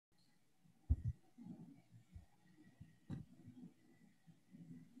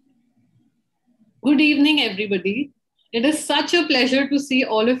Good evening, everybody. It is such a pleasure to see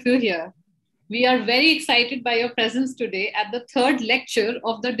all of you here. We are very excited by your presence today at the third lecture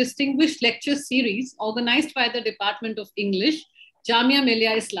of the Distinguished Lecture Series organized by the Department of English, Jamia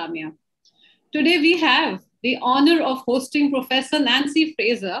Millia Islamia. Today, we have the honor of hosting Professor Nancy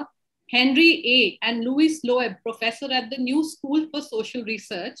Fraser, Henry A. and Louis Loeb, professor at the New School for Social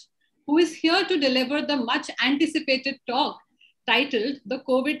Research, who is here to deliver the much anticipated talk titled The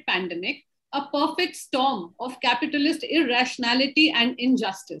COVID Pandemic, a perfect storm of capitalist irrationality and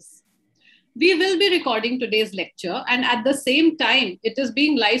injustice. We will be recording today's lecture, and at the same time, it is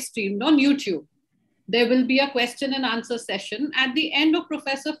being live streamed on YouTube. There will be a question and answer session at the end of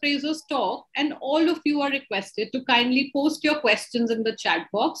Professor Fraser's talk, and all of you are requested to kindly post your questions in the chat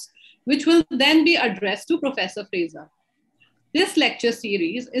box, which will then be addressed to Professor Fraser. This lecture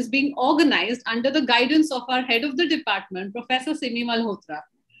series is being organized under the guidance of our head of the department, Professor Simi Malhotra.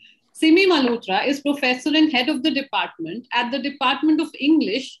 Simi Malhotra is professor and head of the department at the Department of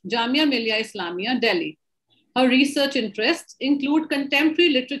English, Jamia Millia Islamia, Delhi. Her research interests include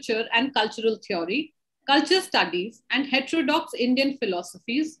contemporary literature and cultural theory, culture studies, and heterodox Indian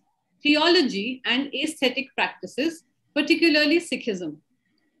philosophies, theology, and aesthetic practices, particularly Sikhism.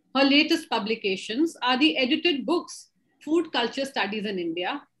 Her latest publications are the edited books Food Culture Studies in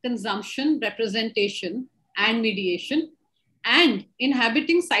India, Consumption, Representation, and Mediation, and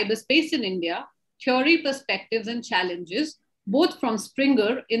Inhabiting Cyberspace in India, Theory, Perspectives, and Challenges, both from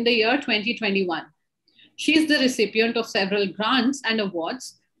Springer in the year 2021. She is the recipient of several grants and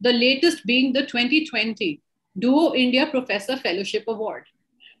awards, the latest being the 2020 Duo India Professor Fellowship Award.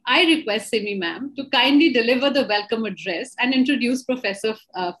 I request Simi ma'am to kindly deliver the welcome address and introduce Professor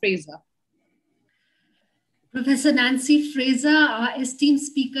Fraser. Professor Nancy Fraser, our esteemed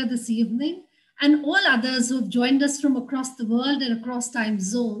speaker this evening, and all others who have joined us from across the world and across time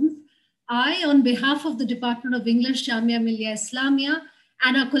zones, I, on behalf of the Department of English, Jamia Millia Islamia,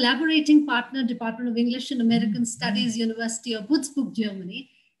 and our collaborating partner, Department of English and American Studies, University of Würzburg,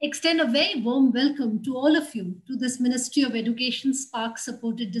 Germany, extend a very warm welcome to all of you to this Ministry of Education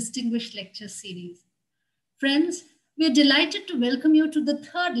Spark-supported Distinguished Lecture Series. Friends, we are delighted to welcome you to the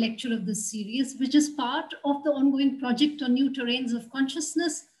third lecture of this series, which is part of the ongoing project on new terrains of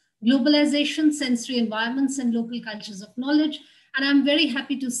consciousness, globalization, sensory environments, and local cultures of knowledge. And I'm very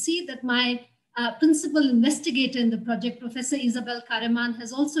happy to see that my principal investigator in the project, Professor Isabel Kareman,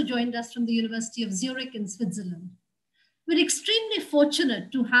 has also joined us from the University of Zurich in Switzerland. We're extremely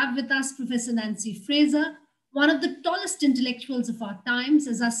fortunate to have with us Professor Nancy Fraser, one of the tallest intellectuals of our times,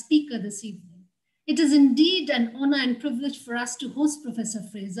 as our speaker this evening. It is indeed an honor and privilege for us to host Professor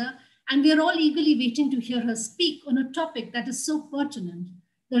Fraser, and we are all eagerly waiting to hear her speak on a topic that is so pertinent,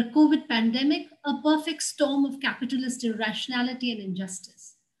 the COVID pandemic, a perfect storm of capitalist irrationality and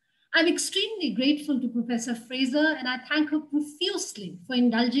injustice. I'm extremely grateful to Professor Fraser, and I thank her profusely for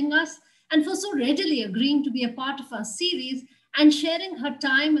indulging us and for so readily agreeing to be a part of our series and sharing her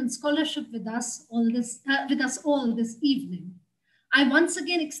time and scholarship with us all this evening. I once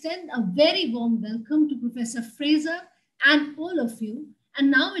again extend a very warm welcome to Professor Fraser and all of you.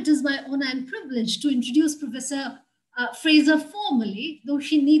 And now it is my honor and privilege to introduce Professor Fraser formally, though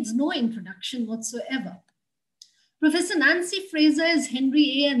she needs no introduction whatsoever. Professor Nancy Fraser is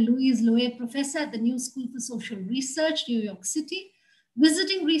Henry A. and Louis Loeb Professor at the New School for Social Research, New York City,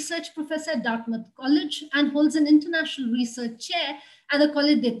 visiting research professor at Dartmouth College, and holds an international research chair at the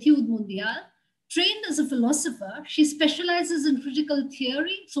Collège d'Études Mondiales. Trained as a philosopher, she specializes in critical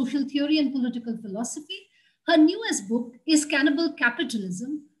theory, social theory, and political philosophy. Her newest book is Cannibal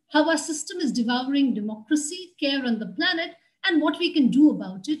Capitalism: How Our System is Devouring Democracy, Care on the Planet, and What We Can Do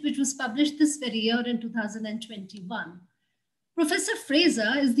About It, which was published this very year in 2021. Professor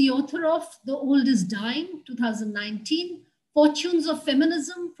Fraser is the author of The Old is Dying, 2019, Fortunes of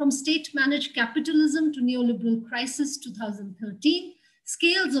Feminism, From State-Managed Capitalism to Neoliberal Crisis, 2013,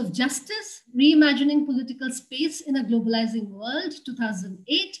 Scales of Justice, Reimagining Political Space in a Globalizing World,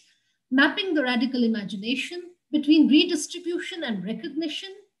 2008, Mapping the Radical Imagination Between Redistribution and Recognition,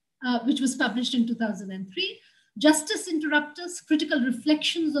 which was published in 2003, Justice Interrupters, Critical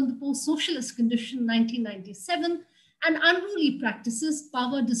Reflections on the Post-Socialist Condition, 1997, and Unruly Practices,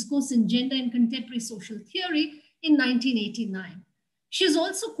 Power, Discourse, and Gender in Contemporary Social Theory in 1989. She has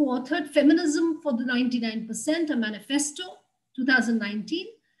also co-authored Feminism for the 99%, a Manifesto, 2019,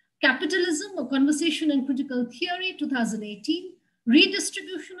 Capitalism, a Conversation in Critical Theory, 2018,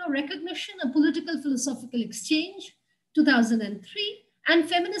 Redistribution or Recognition, a Political Philosophical Exchange, 2003, and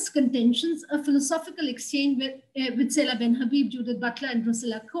Feminist Contentions, a Philosophical Exchange with Sela Ben Habib, Judith Butler, and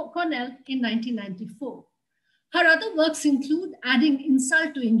Drusilla Cornell in 1994. Her other works include Adding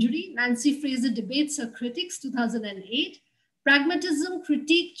Insult to Injury, Nancy Fraser Debates Her Critics, 2008, Pragmatism,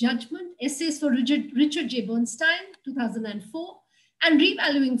 Critique, Judgment, Essays for Richard J. Bernstein, 2004, and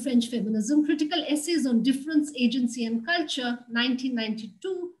Revaluing French Feminism, Critical Essays on Difference, Agency, and Culture,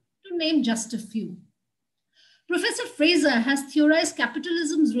 1992, to name just a few. Professor Fraser has theorized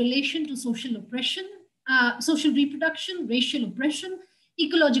capitalism's relation to social oppression, social reproduction, racial oppression,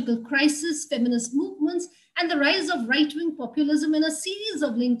 ecological crisis, feminist movements, and the rise of right-wing populism in a series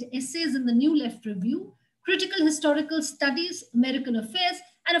of linked essays in the New Left Review, Critical Historical Studies, American Affairs,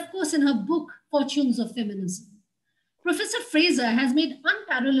 and of course in her book, Fortunes of Feminism. Professor Fraser has made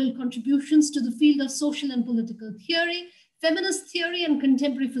unparalleled contributions to the field of social and political theory, feminist theory, and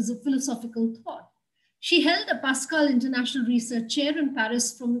contemporary philosophical thought. She held a Pascal International Research Chair in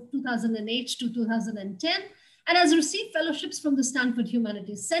Paris from 2008 to 2010 and has received fellowships from the Stanford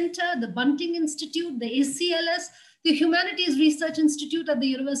Humanities Center, the Bunting Institute, the ACLS, the Humanities Research Institute at the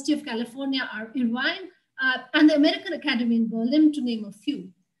University of California, Irvine, and the American Academy in Berlin, to name a few.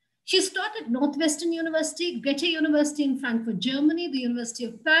 She's taught at Northwestern University, Goethe University in Frankfurt, Germany, the University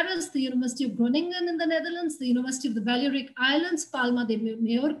of Paris, the University of Groningen in the Netherlands, the University of the Balearic Islands, Palma de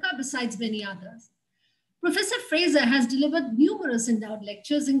Mallorca, besides many others. Professor Fraser has delivered numerous endowed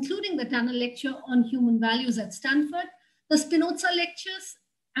lectures, including the Tanner Lecture on Human Values at Stanford, the Spinoza Lectures,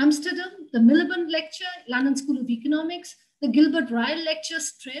 Amsterdam, the Miliband Lecture, London School of Economics, the Gilbert Ryle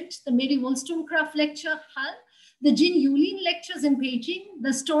Lectures, Trent, the Mary Wollstonecraft Lecture, Hull, the Jin Yulin Lectures in Beijing,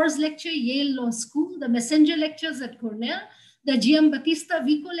 the Storrs Lecture, Yale Law School, the Messenger Lectures at Cornell, the Giambattista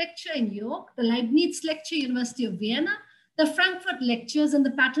Vico Lecture in York, the Leibniz Lecture, University of Vienna, the Frankfurt Lectures, and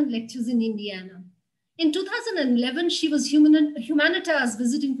the Patent Lectures in Indiana. In 2011, she was Humanitas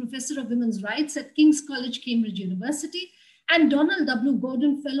Visiting Professor of Women's Rights at King's College, Cambridge University, and Donald W.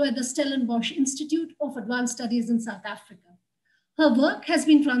 Gordon Fellow at the Stellenbosch Institute of Advanced Studies in South Africa. Her work has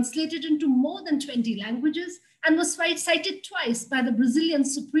been translated into more than 20 languages and was cited twice by the Brazilian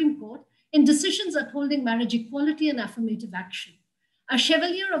Supreme Court in decisions upholding marriage equality and affirmative action. A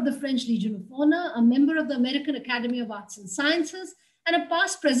Chevalier of the French Legion of Honor, a member of the American Academy of Arts and Sciences, and a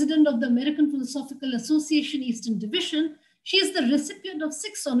past president of the American Philosophical Association Eastern Division, she is the recipient of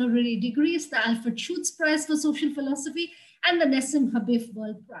 6 honorary degrees, the Alfred Schutz Prize for Social Philosophy and the Nessim Habib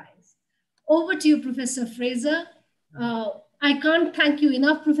World Prize. Over to you, Professor Fraser. I can't thank you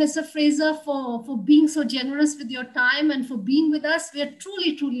enough, Professor Fraser, for being so generous with your time and for being with us. We are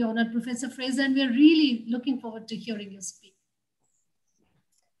truly, truly honored, Professor Fraser, and we're really looking forward to hearing you speak.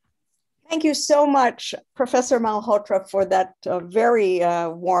 Thank you so much, Professor Malhotra, for that very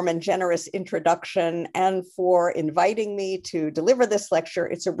warm and generous introduction and for inviting me to deliver this lecture.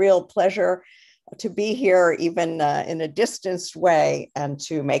 It's a real pleasure to be here, even in a distanced way, and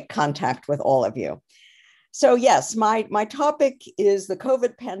to make contact with all of you. So yes, my topic is the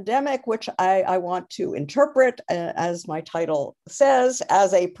COVID pandemic, which I want to interpret, as my title says,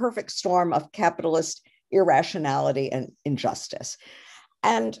 as a perfect storm of capitalist irrationality and injustice.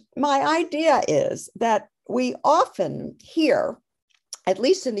 And my idea is that we often hear, at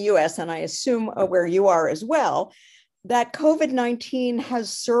least in the US, and I assume where you are as well, that COVID-19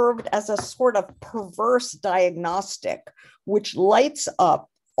 has served as a sort of perverse diagnostic, which lights up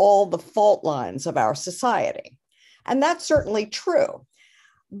all the fault lines of our society. And that's certainly true.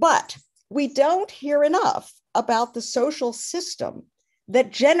 But we don't hear enough about the social system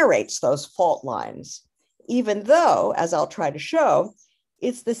that generates those fault lines, even though, as I'll try to show,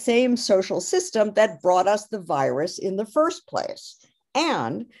 it's the same social system that brought us the virus in the first place,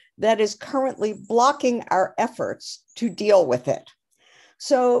 and that is currently blocking our efforts to deal with it.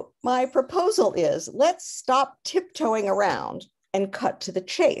 So my proposal is, let's stop tiptoeing around and cut to the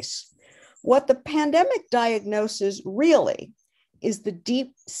chase. What the pandemic diagnoses really is the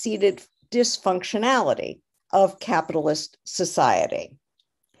deep-seated dysfunctionality of capitalist society.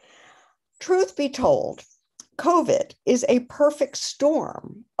 Truth be told, COVID is a perfect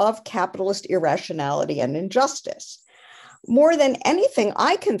storm of capitalist irrationality and injustice. More than anything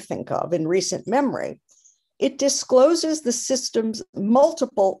I can think of in recent memory, it discloses the system's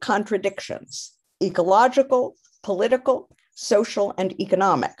multiple contradictions: ecological, political, social, and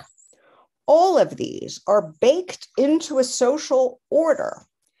economic. All of these are baked into a social order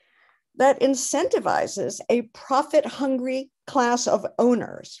that incentivizes a profit-hungry class of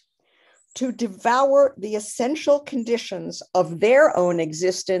owners to devour the essential conditions of their own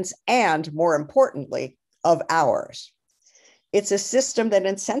existence and, more importantly, of ours. It's a system that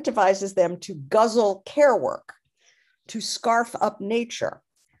incentivizes them to guzzle care work, to scarf up nature,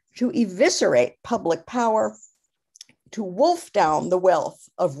 to eviscerate public power, to wolf down the wealth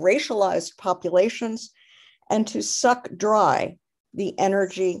of racialized populations, and to suck dry the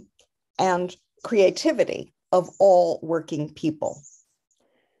energy and creativity of all working people.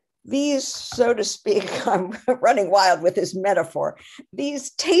 These, so to speak, I'm running wild with this metaphor,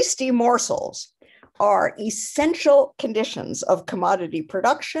 these tasty morsels are essential conditions of commodity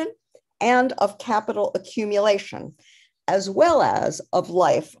production and of capital accumulation, as well as of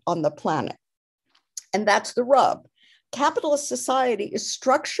life on the planet. And that's the rub. Capitalist society is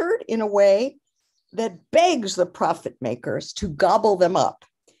structured in a way that begs the profit makers to gobble them up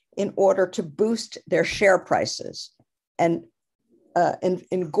in order to boost their share prices and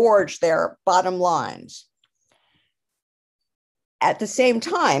engorge their bottom lines. At the same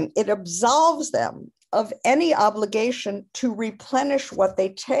time, it absolves them of any obligation to replenish what they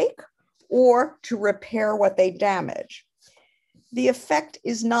take or to repair what they damage. The effect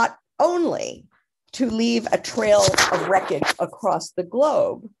is not only to leave a trail of wreckage across the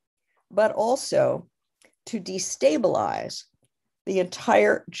globe, but also to destabilize the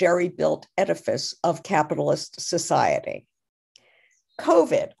entire jerry-built edifice of capitalist society.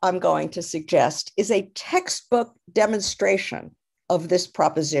 COVID, I'm going to suggest, is a textbook demonstration of this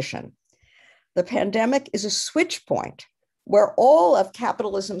proposition. The pandemic is a switch point where all of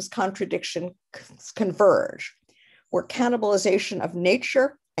capitalism's contradictions converge, where cannibalization of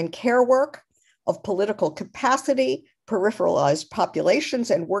nature and care work, of political capacity, peripheralized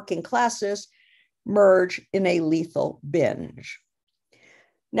populations, and working classes merge in a lethal binge.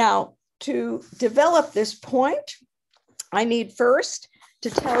 Now, to develop this point, I need first to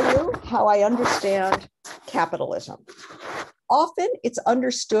tell you how I understand capitalism. Often it's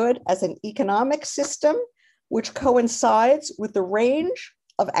understood as an economic system which coincides with the range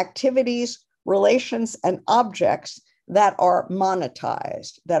of activities, relations, and objects that are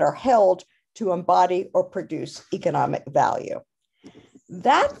monetized, that are held to embody or produce economic value.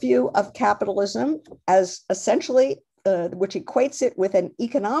 That view of capitalism as essentially, which equates it with an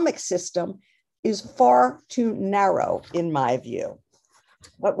economic system, is far too narrow in my view.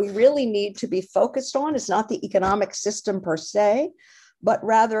 What we really need to be focused on is not the economic system per se, but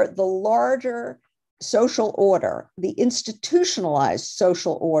rather the larger social order, the institutionalized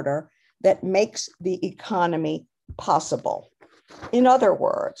social order that makes the economy possible. In other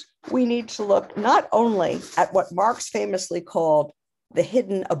words, we need to look not only at what Marx famously called the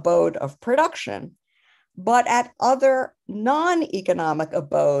hidden abode of production, but at other non-economic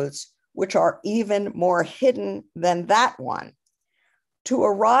abodes, which are even more hidden than that one. To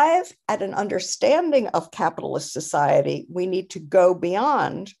arrive at an understanding of capitalist society, we need to go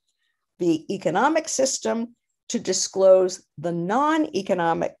beyond the economic system to disclose the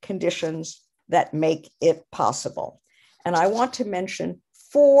non-economic conditions that make it possible. And I want to mention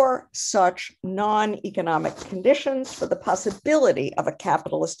 4 such non-economic conditions for the possibility of a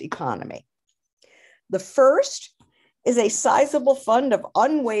capitalist economy. The first is a sizable fund of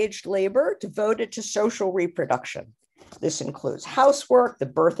unwaged labor devoted to social reproduction. This includes housework, the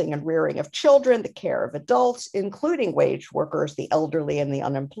birthing and rearing of children, the care of adults, including wage workers, the elderly, and the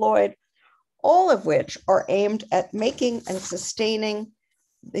unemployed, all of which are aimed at making and sustaining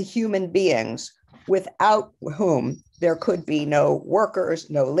the human beings without whom there could be no workers,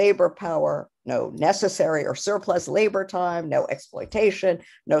 no labor power, no necessary or surplus labor time, no exploitation,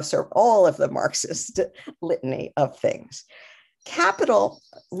 all of the Marxist litany of things. Capital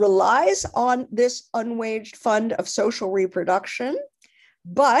relies on this unwaged fund of social reproduction,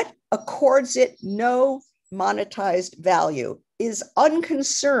 but accords it no monetized value, is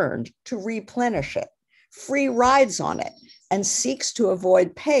unconcerned to replenish it, free rides on it, and seeks to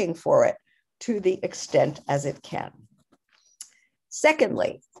avoid paying for it to the extent as it can.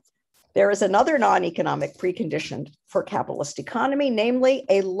 Secondly, there is another non-economic precondition for capitalist economy, namely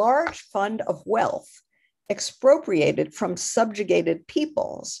a large fund of wealth expropriated from subjugated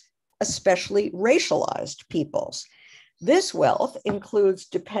peoples, especially racialized peoples. This wealth includes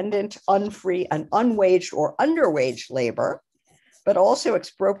dependent, unfree, and unwaged or underwaged labor, but also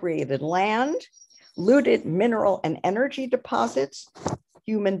expropriated land, looted mineral and energy deposits,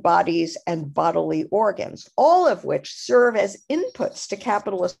 human bodies, and bodily organs, all of which serve as inputs to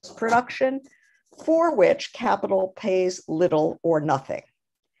capitalist production, for which capital pays little or nothing.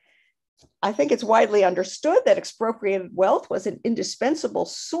 I think it's widely understood that expropriated wealth was an indispensable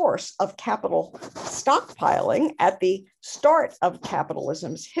source of capital stockpiling at the start of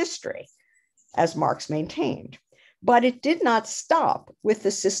capitalism's history, as Marx maintained. But it did not stop with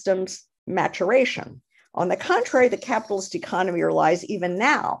the system's maturation. On the contrary, the capitalist economy relies even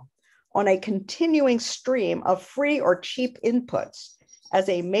now on a continuing stream of free or cheap inputs as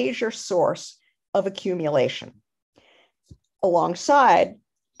a major source of accumulation, alongside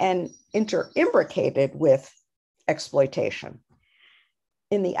and interimbricated with exploitation.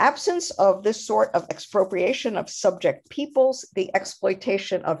 In the absence of this sort of expropriation of subject peoples, the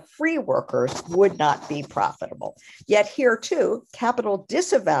exploitation of free workers would not be profitable. Yet here too, capital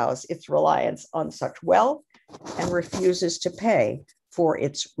disavows its reliance on such wealth and refuses to pay for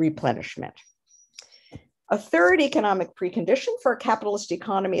its replenishment. A third economic precondition for a capitalist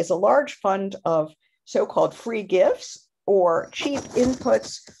economy is a large fund of so-called free gifts or cheap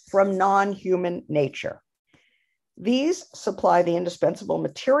inputs from non-human nature. These supply the indispensable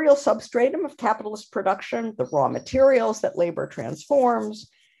material substratum of capitalist production, the raw materials that labor transforms,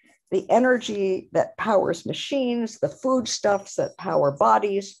 the energy that powers machines, the foodstuffs that power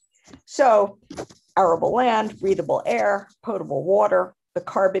bodies. So, arable land, breathable air, potable water, the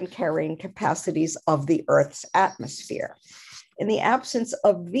carbon-carrying capacities of the Earth's atmosphere. In the absence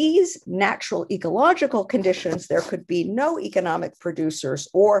of these natural ecological conditions, there could be no economic producers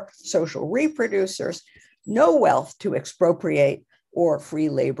or social reproducers, no wealth to expropriate or free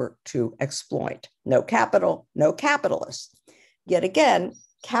labor to exploit. No capital, no capitalists. Yet again,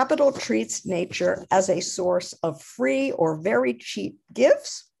 capital treats nature as a source of free or very cheap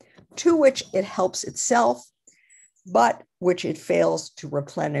gifts to which it helps itself, but which it fails to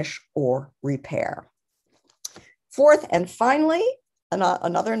replenish or repair. Fourth, and finally,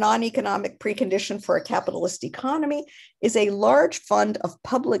 another non-economic precondition for a capitalist economy is a large fund of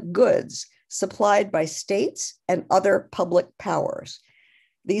public goods supplied by states and other public powers.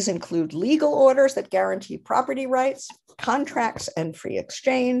 These include legal orders that guarantee property rights, contracts and free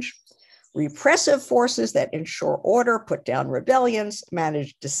exchange, repressive forces that ensure order, put down rebellions,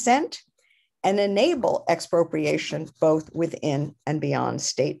 manage dissent, and enable expropriation both within and beyond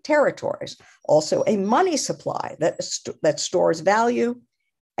state territories. Also, a money supply that stores value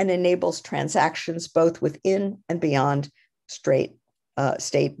and enables transactions both within and beyond state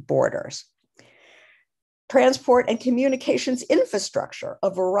borders. Transport and communications infrastructure, a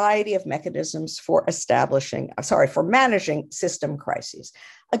variety of mechanisms for managing system crises.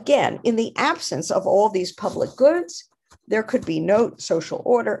 Again, in the absence of all these public goods, there could be no social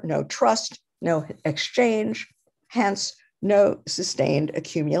order, no trust, no exchange, hence no sustained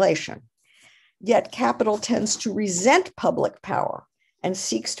accumulation. Yet capital tends to resent public power and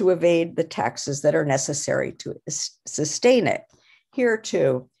seeks to evade the taxes that are necessary to sustain it. Here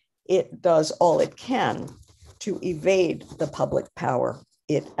too, it does all it can to evade the public power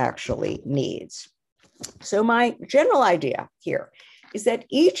it actually needs. So my general idea here is that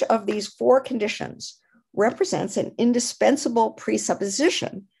each of these four conditions represents an indispensable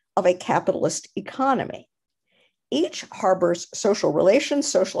presupposition of a capitalist economy. Each harbors social relations,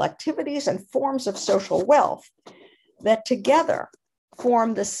 social activities, and forms of social wealth that together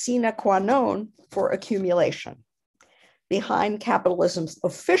form the sine qua non for accumulation. Behind capitalism's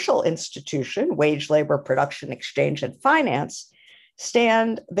official institution, wage, labor, production, exchange, and finance,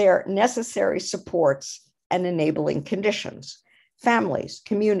 stand their necessary supports and enabling conditions: families,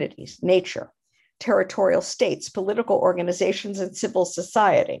 communities, nature, territorial states, political organizations, and civil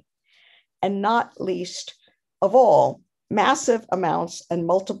society, and not least of all, massive amounts and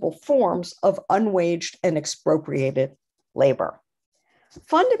multiple forms of unwaged and expropriated labor.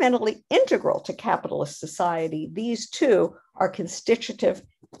 Fundamentally integral to capitalist society, these two are constitutive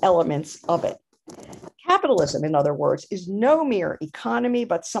elements of it. Capitalism, in other words, is no mere economy,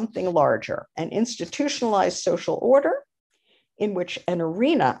 but something larger, an institutionalized social order in which an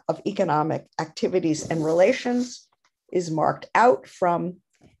arena of economic activities and relations is marked out from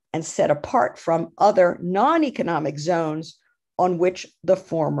and set apart from other non-economic zones on which the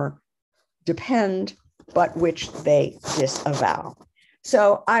former depend, but which they disavow.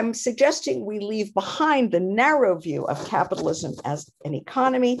 So I'm suggesting we leave behind the narrow view of capitalism as an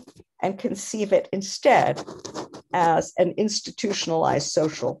economy and conceive it instead as an institutionalized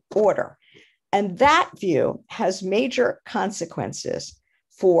social order. And that view has major consequences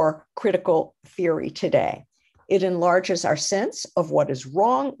for critical theory today. It enlarges our sense of what is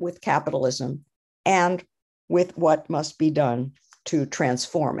wrong with capitalism and with what must be done to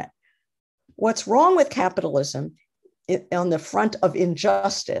transform it. What's wrong with capitalism on the front of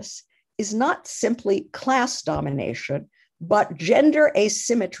injustice is not simply class domination, but gender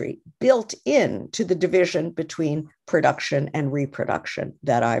asymmetry built into the division between production and reproduction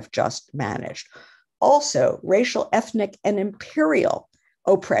that I've just managed. Also, racial, ethnic, and imperial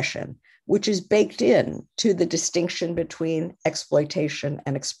oppression, which is baked in to the distinction between exploitation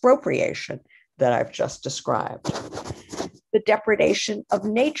and expropriation that I've just described. The depredation of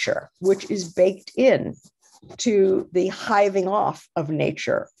nature, which is baked in to the hiving off of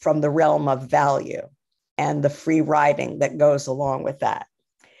nature from the realm of value and the free riding that goes along with that.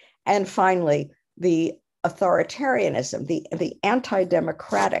 And finally, the authoritarianism, the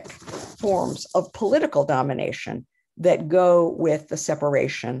anti-democratic forms of political domination that go with the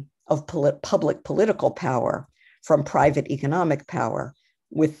separation of public political power from private economic power,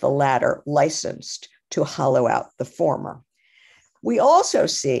 with the latter licensed to hollow out the former. We also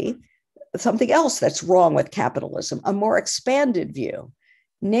see something else that's wrong with capitalism, a more expanded view,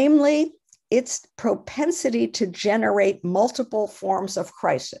 namely its propensity to generate multiple forms of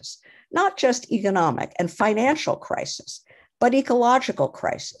crisis, not just economic and financial crisis, but ecological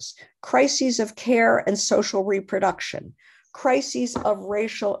crisis, crises of care and social reproduction, crises of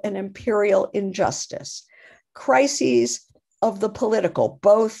racial and imperial injustice, crises of the political,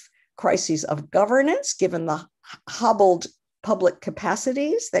 both crises of governance, given the hobbled public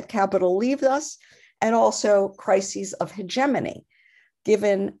capacities that capital leaves us, and also crises of hegemony,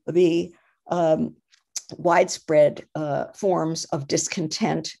 given the widespread forms of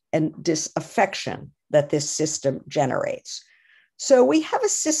discontent and disaffection that this system generates. So we have a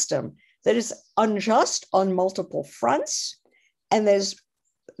system that is unjust on multiple fronts, and has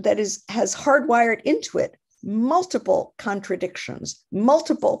hardwired into it multiple contradictions,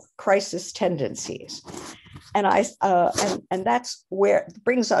 multiple crisis tendencies. And that's where it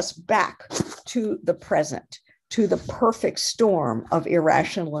brings us back to the present, to the perfect storm of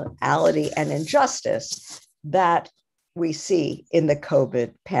irrationality and injustice that we see in the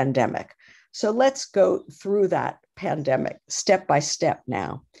COVID pandemic. So let's go through that pandemic step by step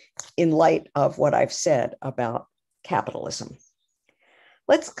now, in light of what I've said about capitalism.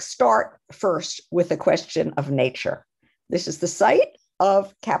 Let's start first with the question of nature. This is the site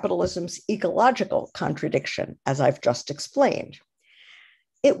of capitalism's ecological contradiction, as I've just explained.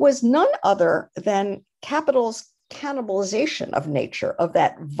 It was none other than capital's cannibalization of nature, of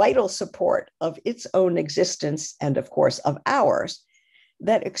that vital support of its own existence and, of course, of ours,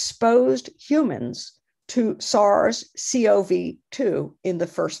 that exposed humans to SARS-CoV-2 in the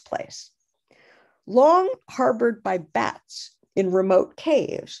first place. Long harbored by bats in remote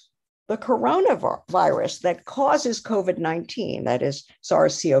caves, the coronavirus that causes COVID-19, that is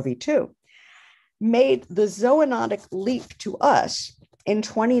SARS-CoV-2, made the zoonotic leap to us in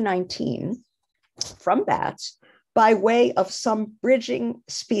 2019 from bats by way of some bridging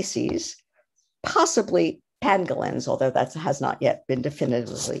species, possibly pangolins, although that has not yet been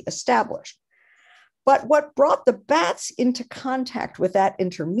definitively established. But what brought the bats into contact with that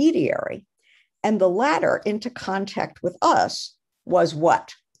intermediary and the latter into contact with us was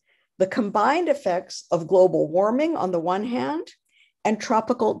what? The combined effects of global warming on the one hand and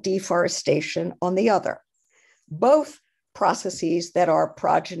tropical deforestation on the other, both processes that are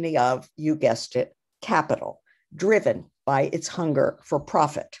progeny of, you guessed it, capital, driven by its hunger for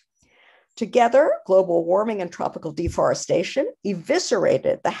profit. Together, global warming and tropical deforestation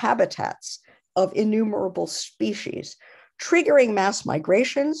eviscerated the habitats of innumerable species, triggering mass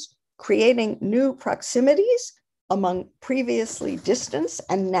migrations, creating new proximities among previously distant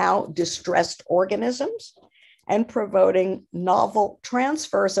and now distressed organisms, and promoting novel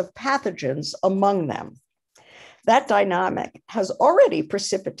transfers of pathogens among them. That dynamic has already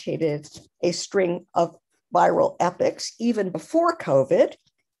precipitated a string of viral epics even before COVID,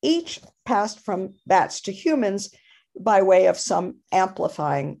 each passed from bats to humans by way of some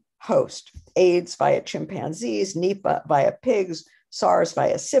amplifying host. AIDS via chimpanzees, Nipah via pigs, SARS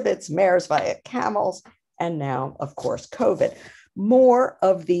via civets, MERS via camels, and now, of course, COVID. More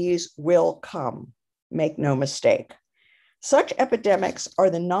of these will come, make no mistake. Such epidemics are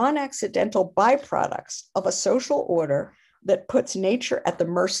the non-accidental byproducts of a social order that puts nature at the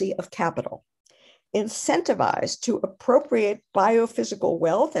mercy of capital, incentivized to appropriate biophysical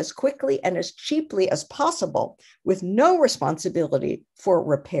wealth as quickly and as cheaply as possible, with no responsibility for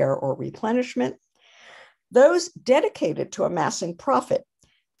repair or replenishment. Those dedicated to amassing profit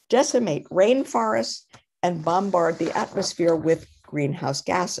decimate rainforests and bombard the atmosphere with greenhouse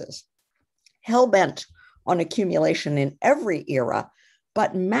gases. Hell-bent on accumulation in every era,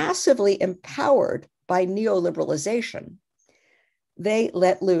 but massively empowered by neoliberalization, they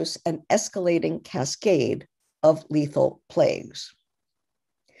let loose an escalating cascade of lethal plagues.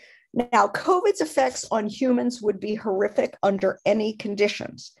 Now, COVID's effects on humans would be horrific under any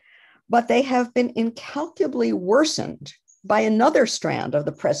conditions, but they have been incalculably worsened by another strand of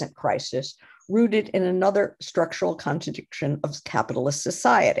the present crisis, rooted in another structural contradiction of capitalist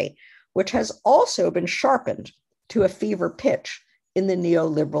society, which has also been sharpened to a fever pitch in the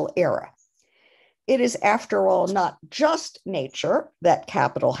neoliberal era. It is, after all, not just nature that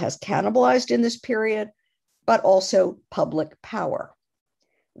capital has cannibalized in this period, but also public power.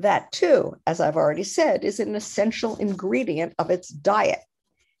 That, too, as I've already said, is an essential ingredient of its diet.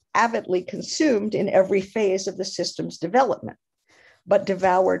 avidly consumed in every phase of the system's development, but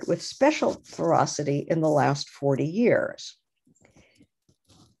devoured with special ferocity in the last 40 years.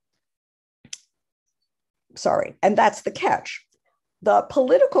 Sorry, and that's the catch. The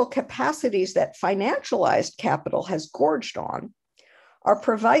political capacities that financialized capital has gorged on are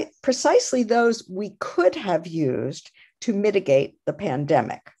precisely those we could have used to mitigate the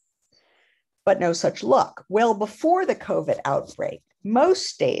pandemic. But no such luck. Well before the COVID outbreak, most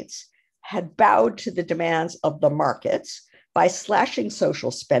states had bowed to the demands of the markets by slashing social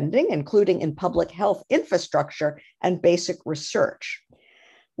spending, including in public health infrastructure and basic research.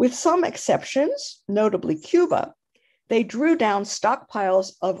 With some exceptions, notably Cuba, they drew down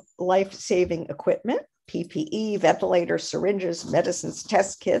stockpiles of life-saving equipment, PPE, ventilators, syringes, medicines,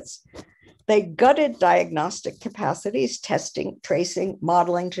 test kits. They gutted diagnostic capacities, testing, tracing,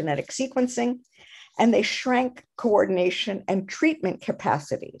 modeling, genetic sequencing, and they shrank coordination and treatment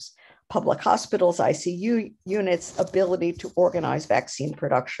capacities, public hospitals, ICU units, ability to organize vaccine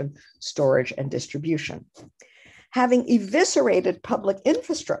production, storage, and distribution. Having eviscerated public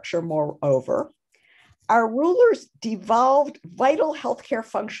infrastructure, moreover, our rulers devolved vital healthcare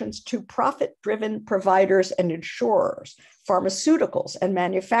functions to profit-driven providers and insurers, pharmaceuticals, and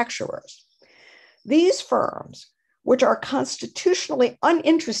manufacturers. These firms, which are constitutionally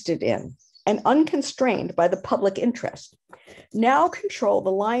uninterested in and unconstrained by the public interest, now control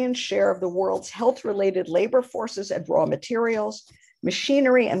the lion's share of the world's health-related labor forces and raw materials,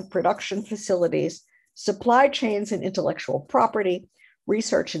 machinery and production facilities, supply chains and intellectual property,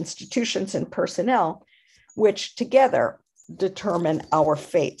 research institutions and personnel, which together determine our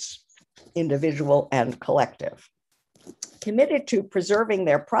fates, individual and collective. Committed to preserving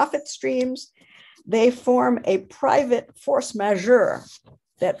their profit streams, they form a private force majeure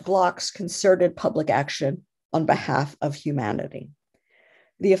that blocks concerted public action on behalf of humanity.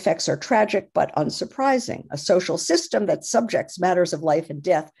 The effects are tragic but unsurprising. A social system that subjects matters of life and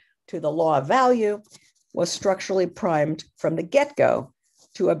death to the law of value was structurally primed from the get-go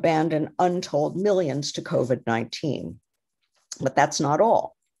to abandon untold millions to COVID-19. But that's not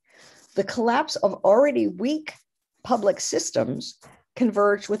all. The collapse of already weak public systems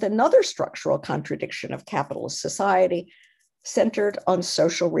converged with another structural contradiction of capitalist society centered on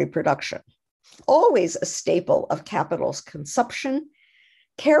social reproduction. Always a staple of capital's consumption,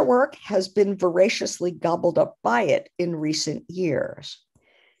 care work has been voraciously gobbled up by it in recent years.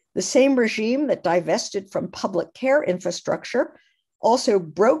 The same regime that divested from public care infrastructure also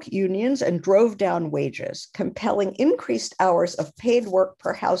broke unions and drove down wages, compelling increased hours of paid work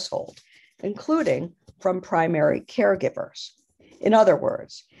per household, including from primary caregivers. In other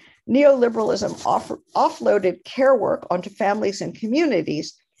words, neoliberalism offloaded care work onto families and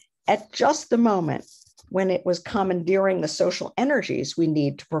communities at just the moment when it was commandeering the social energies we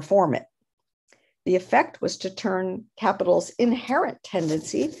need to perform it. The effect was to turn capital's inherent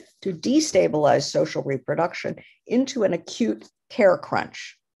tendency to destabilize social reproduction into an acute care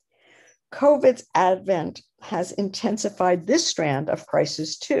crunch. COVID's advent has intensified this strand of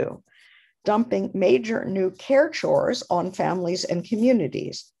crisis too, dumping major new care chores on families and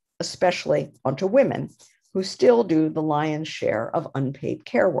communities, especially onto women, who still do the lion's share of unpaid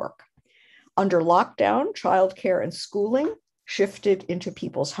care work. Under lockdown, childcare and schooling shifted into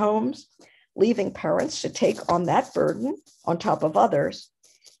people's homes, leaving parents to take on that burden on top of others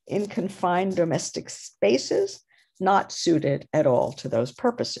in confined domestic spaces not suited at all to those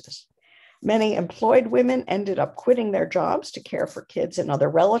purposes. Many employed women ended up quitting their jobs to care for kids and other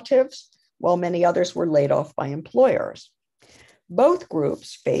relatives, while many others were laid off by employers. Both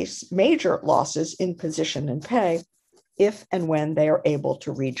groups face major losses in position and pay if and when they are able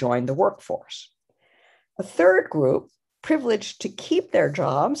to rejoin the workforce. A third group, privileged to keep their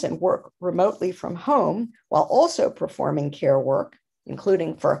jobs and work remotely from home while also performing care work,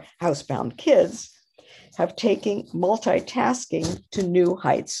 including for housebound kids, have taken multitasking to new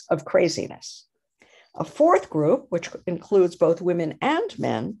heights of craziness. A fourth group, which includes both women and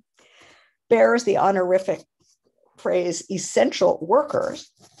men, bears the honorific phrase essential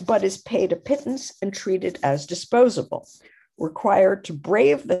workers, but is paid a pittance and treated as disposable, required to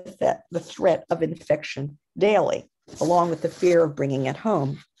brave the threat of infection daily, along with the fear of bringing it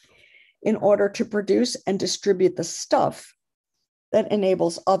home, in order to produce and distribute the stuff that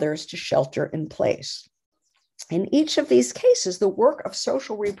enables others to shelter in place. In each of these cases, the work of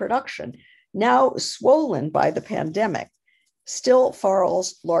social reproduction, now swollen by the pandemic, still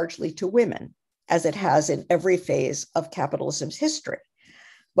falls largely to women, as it has in every phase of capitalism's history.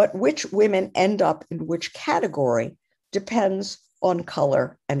 But which women end up in which category depends on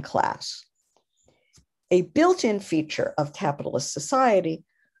color and class. A built-in feature of capitalist society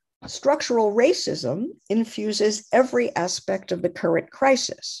Structural racism infuses every aspect of the current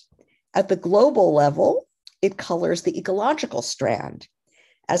crisis. At the global level, it colors the ecological strand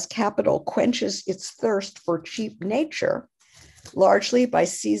as capital quenches its thirst for cheap nature, largely by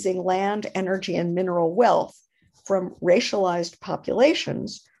seizing land, energy, and mineral wealth from racialized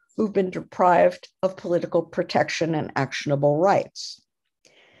populations who've been deprived of political protection and actionable rights.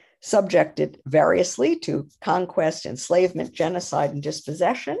 Subjected variously to conquest, enslavement, genocide, and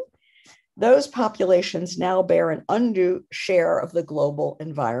dispossession, those populations now bear an undue share of the global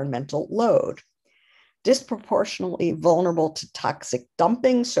environmental load. Disproportionately vulnerable to toxic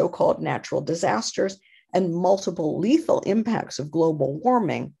dumping, so-called natural disasters, and multiple lethal impacts of global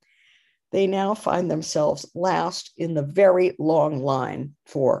warming, they now find themselves last in the very long line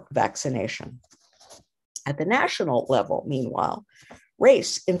for vaccination. At the national level, meanwhile,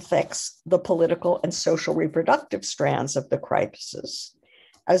 race infects the political and social reproductive strands of the crisis,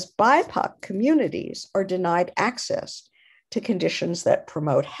 as BIPOC communities are denied access to conditions that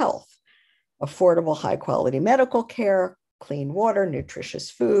promote health, affordable, high-quality medical care, clean water, nutritious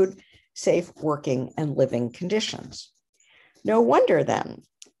food, safe working and living conditions. No wonder, then,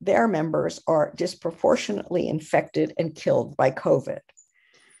 their members are disproportionately infected and killed by COVID.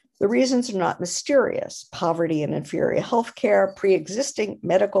 The reasons are not mysterious: poverty and inferior health care, pre-existing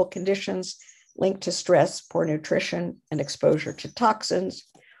medical conditions linked to stress, poor nutrition, and exposure to toxins,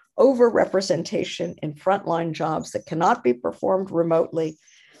 overrepresentation in frontline jobs that cannot be performed remotely,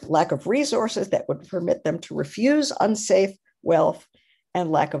 lack of resources that would permit them to refuse unsafe wealth,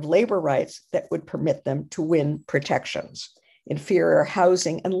 and lack of labor rights that would permit them to win protections, inferior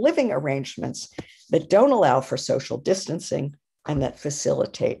housing and living arrangements that don't allow for social distancing and that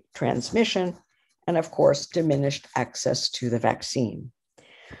facilitate transmission, and of course, diminished access to the vaccine.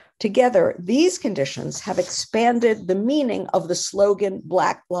 Together, these conditions have expanded the meaning of the slogan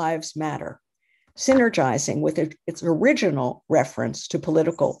Black Lives Matter, synergizing with its original reference to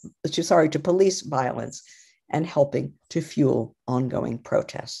police violence and helping to fuel ongoing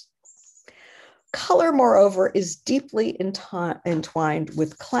protests. Color, moreover, is deeply entwined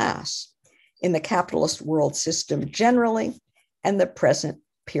with class in the capitalist world system generally and the present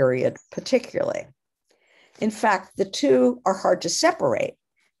period particularly. In fact, the two are hard to separate,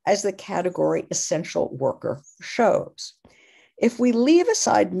 as the category essential worker shows. If we leave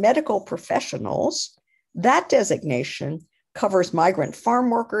aside medical professionals, that designation covers migrant farm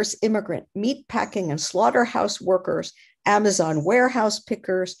workers, immigrant meat packing and slaughterhouse workers, Amazon warehouse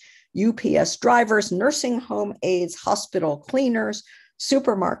pickers, UPS drivers, nursing home aides, hospital cleaners,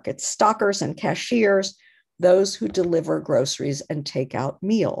 supermarket stockers and cashiers, those who deliver groceries and take out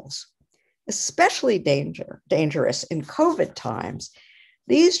meals. Especially dangerous in COVID times,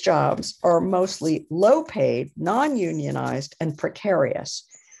 these jobs are mostly low-paid, non-unionized, and precarious,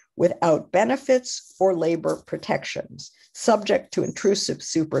 without benefits or labor protections, subject to intrusive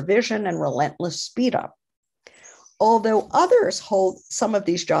supervision and relentless speed-up. Although others hold some of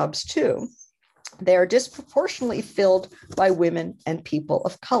these jobs too, they are disproportionately filled by women and people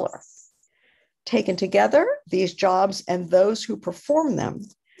of color. Taken together, these jobs and those who perform them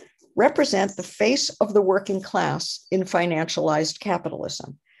represent the face of the working class in financialized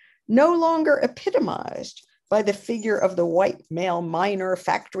capitalism, no longer epitomized by the figure of the white male miner,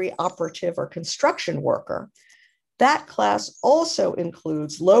 factory operative, or construction worker. That class also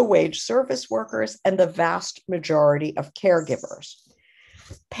includes low-wage service workers and the vast majority of caregivers.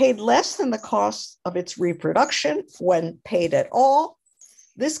 Paid less than the cost of its reproduction when paid at all,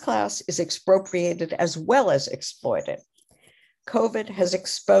 this class is expropriated as well as exploited. COVID has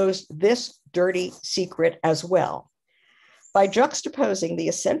exposed this dirty secret as well. By juxtaposing the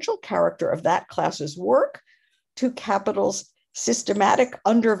essential character of that class's work to capital's systematic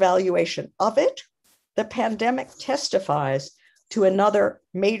undervaluation of it, the pandemic testifies to another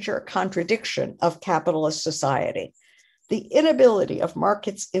major contradiction of capitalist society: the inability of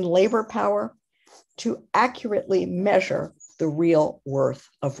markets in labor power to accurately measure the real worth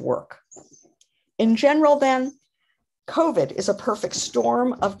of work. In general, then, COVID is a perfect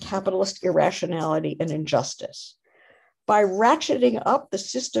storm of capitalist irrationality and injustice. By ratcheting up the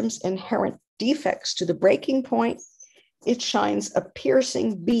system's inherent defects to the breaking point, it shines a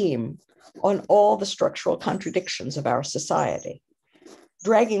piercing beam on all the structural contradictions of our society.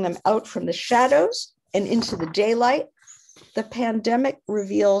 Dragging them out from the shadows and into the daylight, the pandemic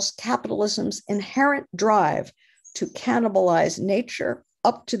reveals capitalism's inherent drive to cannibalize nature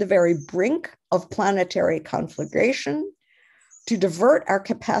up to the very brink of planetary conflagration, to divert our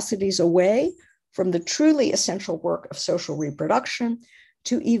capacities away from the truly essential work of social reproduction,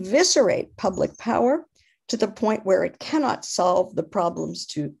 to eviscerate public power, to the point where it cannot solve the problems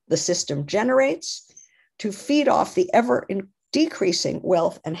the system generates, to feed off the ever decreasing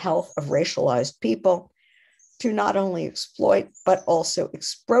wealth and health of racialized people, to not only exploit, but also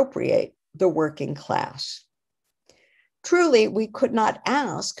expropriate the working class. Truly, we could not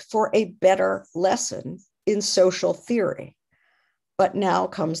ask for a better lesson in social theory. But now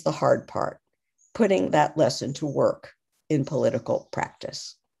comes the hard part, putting that lesson to work in political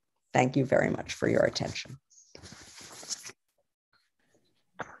practice. Thank you very much for your attention.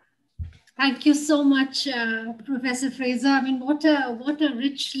 Thank you so much, Professor Fraser. I mean, what a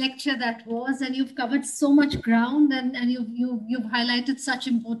rich lecture that was, and you've covered so much ground, and you've highlighted such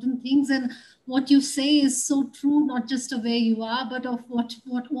important things. And what you say is so true, not just of where you are, but of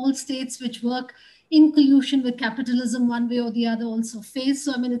what all states which work in collusion with capitalism one way or the other also face.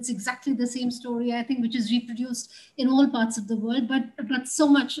 So I mean, it's exactly the same story, I think, which is reproduced in all parts of the world. But so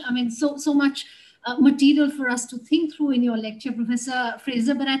much, I mean, so much material for us to think through in your lecture, Professor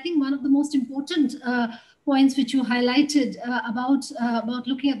Fraser. But I think one of the most important points which you highlighted about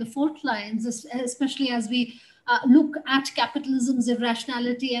looking at the fault lines, especially as we look at capitalism's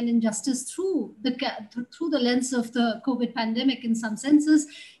irrationality and injustice through the lens of the COVID pandemic in some senses,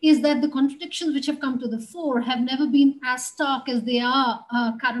 is that the contradictions which have come to the fore have never been as stark as they are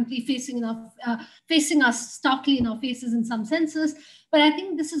currently facing us starkly in our faces in some senses. But I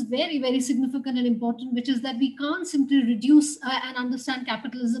think this is very, very significant and important, which is that we can't simply reduce and understand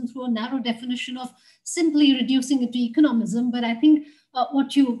capitalism through a narrow definition of simply reducing it to economism. But I think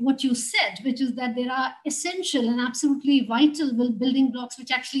what you said, which is that there are essential and absolutely vital building blocks which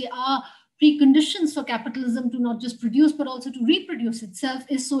actually are preconditions for capitalism to not just produce, but also to reproduce itself,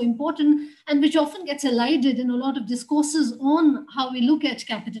 is so important, and which often gets elided in a lot of discourses on how we look at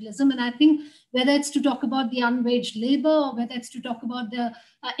capitalism. And I think whether it's to talk about the unwaged labor, or whether it's to talk about the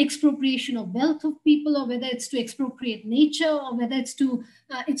expropriation of wealth of people, or whether it's to expropriate nature, or whether it's to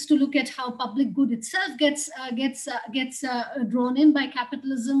look at how public good itself gets drawn in by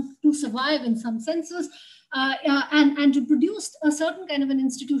capitalism to survive in some senses, and to produce a certain kind of an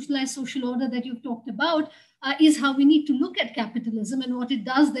institutionalized social order that you've talked about, is how we need to look at capitalism and what it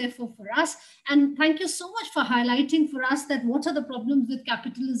does therefore for us. And thank you so much for highlighting for us that what are the problems with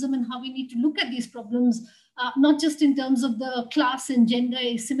capitalism and how we need to look at these problems, not just in terms of the class and gender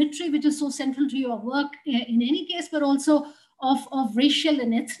asymmetry, which is so central to your work in any case, but also of racial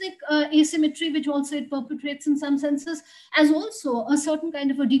and ethnic asymmetry, which also it perpetrates in some senses, as also a certain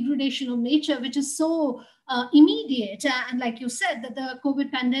kind of a degradation of nature, which is so immediate. And like you said, that the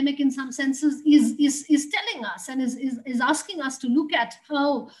COVID pandemic in some senses is telling us and is asking us to look at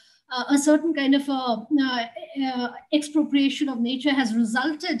how a certain kind of expropriation of nature has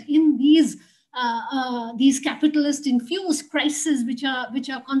resulted in these capitalist infused crises, which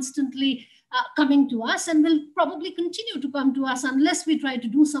are constantly coming to us and will probably continue to come to us unless we try to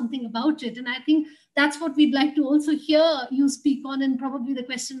do something about it. And I think that's what we'd like to also hear you speak on, and probably the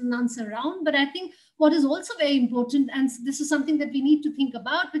question and answer round. But I think what is also very important, and this is something that we need to think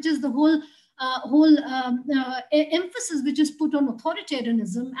about, which is the whole emphasis which is put on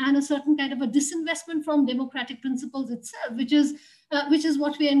authoritarianism and a certain kind of a disinvestment from democratic principles itself, which is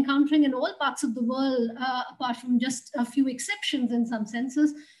what we are encountering in all parts of the world, apart from just a few exceptions in some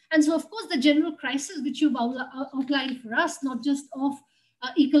senses. And so, of course, the general crisis which you've outlined for us, not just of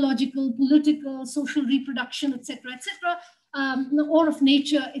ecological, political, social reproduction, etc., or of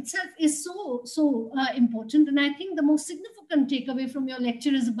nature itself, is so important. And I think the most significant takeaway from your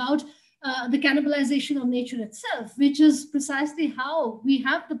lecture is about the cannibalization of nature itself, which is precisely how we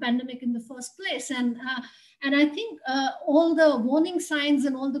have the pandemic in the first place. And I think all the warning signs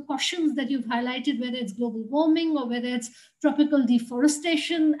and all the cautions that you've highlighted, whether it's global warming or whether it's tropical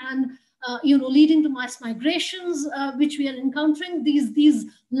deforestation and leading to mass migrations, which we are encountering, these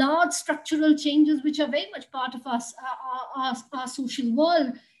large structural changes, which are very much part of our social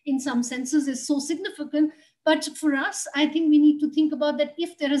world in some senses, is so significant. But for us, I think we need to think about that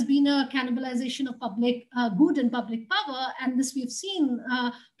if there has been a cannibalization of public good and public power, and this we've seen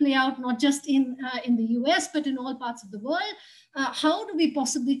play out not just in the US, but in all parts of the world, how do we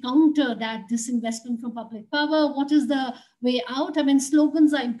possibly counter that disinvestment from public power? What is the way out? I mean,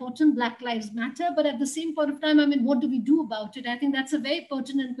 slogans are important, Black Lives Matter, but at the same point of time, I mean, what do we do about it? I think that's a very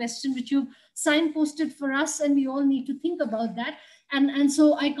pertinent question which you've signposted for us, and we all need to think about that. And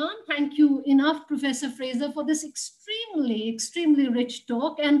so I can't thank you enough, Professor Fraser, for this extremely rich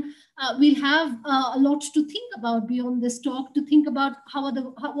talk. And we'll have a lot to think about beyond this talk, to think about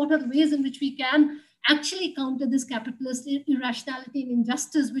what are the ways in which we can actually counter this capitalist irrationality and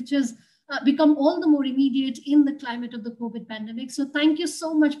injustice, which is become all the more immediate in the climate of the COVID pandemic. So thank you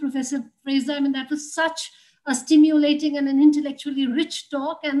so much, Professor Fraser. I mean, that was such a stimulating and an intellectually rich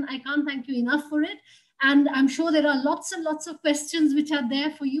talk, and I can't thank you enough for it. And I'm sure there are lots and lots of questions which are there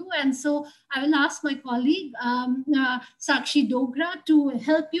for you. And so I will ask my colleague, Sakshi Dogra, to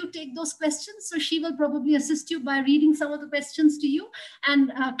help you take those questions. So she will probably assist you by reading some of the questions to you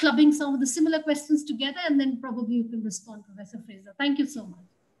and clubbing some of the similar questions together. And then probably you can respond, Professor Fraser. Thank you so much.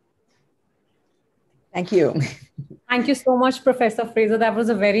 Thank you. Thank you so much, Professor Fraser. That was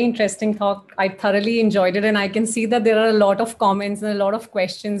a very interesting talk. I thoroughly enjoyed it. And I can see that there are a lot of comments and a lot of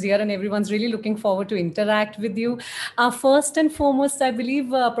questions here, and everyone's really looking forward to interact with you. First and foremost, I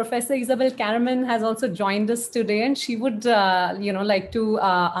believe Professor Isabel Karaman has also joined us today, and she would, like to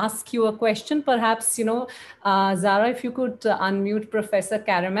ask you a question. Perhaps, Zara, if you could unmute Professor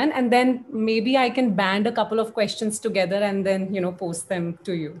Karaman, and then maybe I can band a couple of questions together and then, post them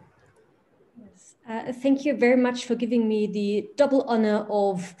to you. Thank you very much for giving me the double honor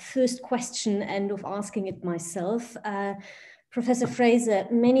of first question and of asking it myself. Professor Fraser,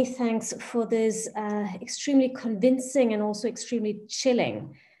 many thanks for this extremely convincing and also extremely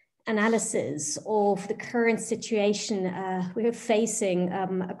chilling analysis of the current situation we're facing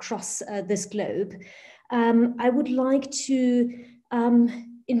across this globe. I would like to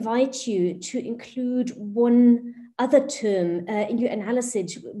invite you to include one other term in your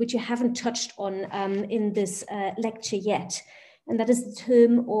analysis, which you haven't touched on in this lecture yet, and that is the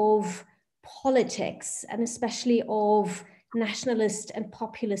term of politics, and especially of nationalist and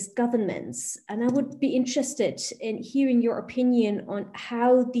populist governments. And I would be interested in hearing your opinion on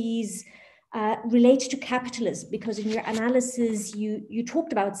how these relate to capitalism, because in your analysis, you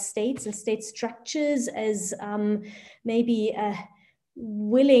talked about states and state structures as maybe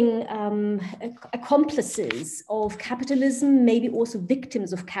willing accomplices of capitalism, maybe also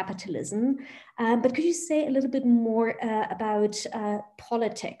victims of capitalism. But could you say a little bit more about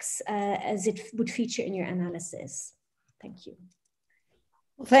politics as it would feature in your analysis? Thank you.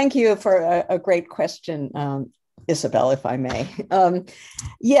 Well, thank you for a great question, Isabel, if I may.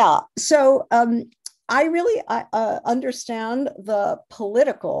 I really understand the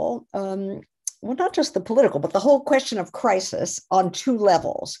political well, not just the political, but the whole question of crisis on two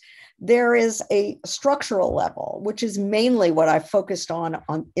levels. There is a structural level, which is mainly what I focused on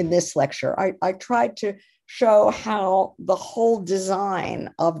in this lecture. I tried to show how the whole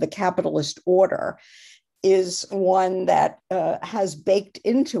design of the capitalist order is one that has baked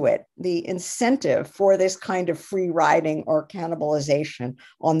into it the incentive for this kind of free riding or cannibalization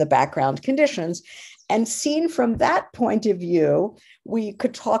on the background conditions. And seen from that point of view, we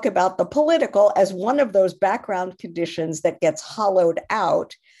could talk about the political as one of those background conditions that gets hollowed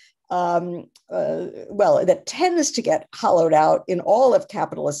out, that tends to get hollowed out in all of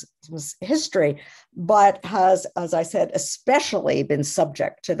capitalism's history, but has, as I said, especially been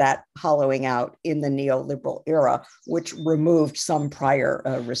subject to that hollowing out in the neoliberal era, which removed some prior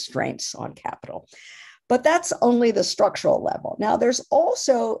restraints on capital. But that's only the structural level. Now, there's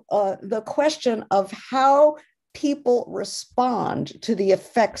also the question of how people respond to the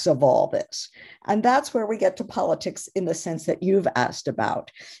effects of all this. And that's where we get to politics in the sense that you've asked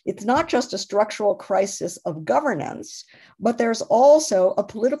about. It's not just a structural crisis of governance, but there's also a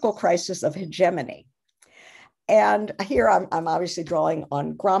political crisis of hegemony. And here I'm obviously drawing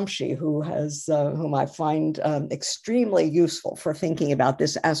on Gramsci, whom I find extremely useful for thinking about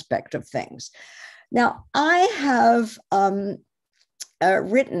this aspect of things. Now, I have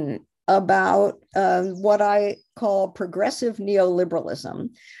written about what I call progressive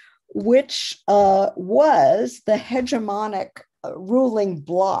neoliberalism, which was the hegemonic ruling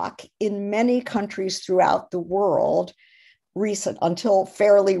bloc in many countries throughout the world until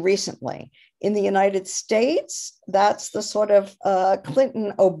fairly recently. In the United States, that's the sort of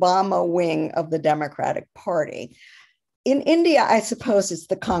Clinton-Obama wing of the Democratic Party. In India, I suppose it's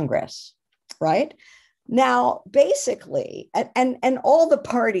the Congress. Right now, basically, and all the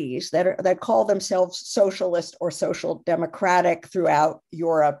parties that call themselves socialist or social democratic throughout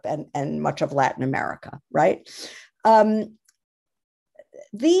Europe and much of Latin America, right?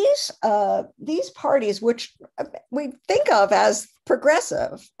 These parties, which we think of as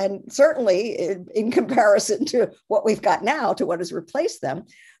progressive, and certainly in comparison to what we've got now, to what has replaced them,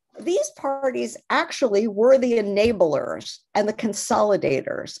 these parties actually were the enablers and the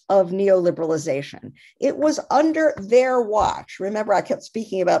consolidators of neoliberalization. It was under their watch. Remember, I kept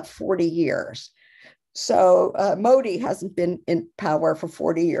speaking about 40 years. So Modi hasn't been in power for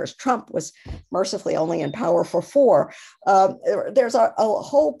 40 years. Trump was mercifully only in power for 4. There's a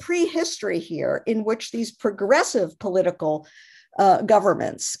whole prehistory here in which these progressive political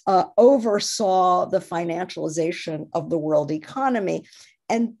governments oversaw the financialization of the world economy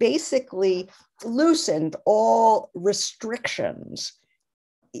and basically loosened all restrictions.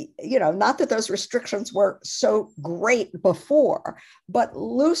 Not that those restrictions were so great before, but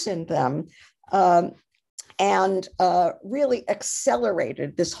loosened them and really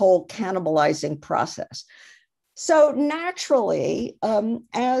accelerated this whole cannibalizing process. So naturally,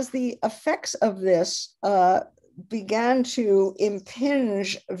 as the effects of this began to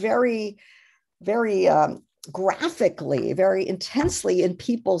impinge very, very graphically, very intensely in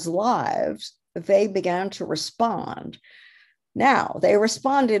people's lives, they began to respond. Now, they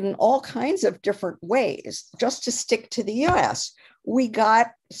responded in all kinds of different ways. Just to stick to the US, we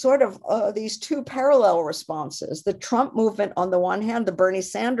got sort of these two parallel responses, the Trump movement on the one hand, the Bernie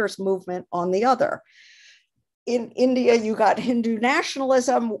Sanders movement on the other. In India, you got Hindu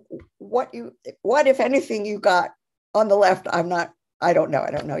nationalism. What, if anything, you got on the left? I don't know. I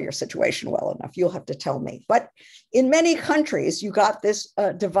don't know your situation well enough. You'll have to tell me. But in many countries, you got this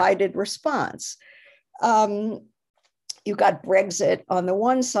divided response. You got Brexit on the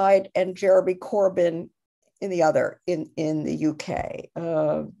one side and Jeremy Corbyn in the other in the UK,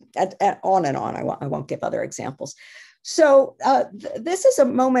 and on and on. I won't give other examples. So this is a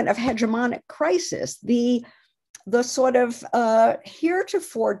moment of hegemonic crisis. The sort of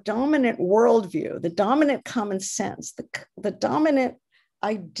heretofore dominant worldview, the dominant common sense, the dominant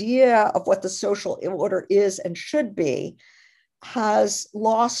idea of what the social order is and should be has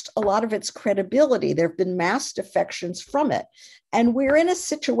lost a lot of its credibility. There have been mass defections from it. And we're in a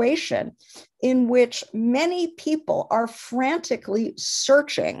situation in which many people are frantically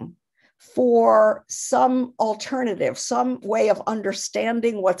searching for some alternative, some way of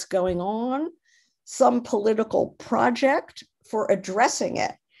understanding what's going on, some political project for addressing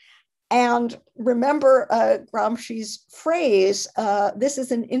it. And remember Gramsci's phrase, this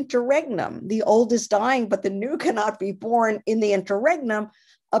is an interregnum. The old is dying, but the new cannot be born. In the interregnum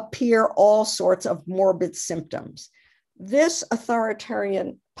appear all sorts of morbid symptoms. This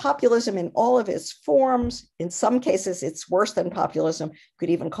authoritarian populism in all of its forms, in some cases, it's worse than populism, you could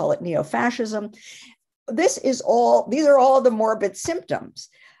even call it neo-fascism. These are all the morbid symptoms.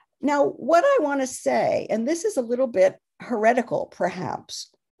 Now, what I want to say, and this is a little bit heretical, perhaps,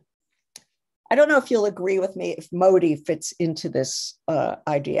 I don't know if you'll agree with me if Modi fits into this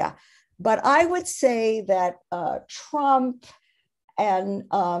idea, but I would say that Trump and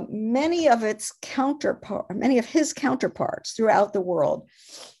many of his counterparts throughout the world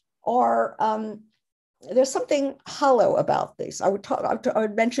are, there's something hollow about this. I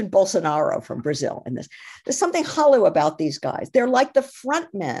would mention Bolsonaro from Brazil in this. There's something hollow about these guys. They're like the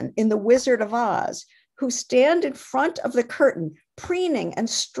front men in The Wizard of Oz who stand in front of the curtain, preening and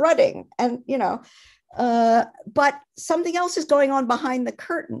strutting, and but something else is going on behind the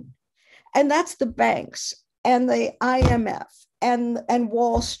curtain, and that's the banks and the IMF and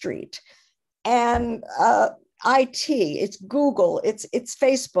Wall Street and IT. It's Google, it's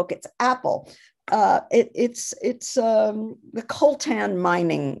Facebook, it's Apple, it's the coltan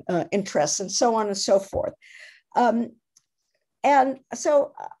mining interests, and so on and so forth. And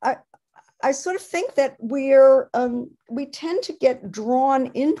so I sort of think that we tend to get drawn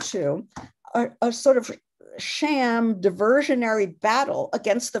into a sort of sham diversionary battle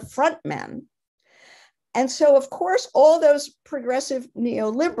against the front men. And so, of course, all those progressive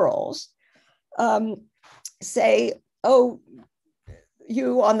neoliberals say, oh,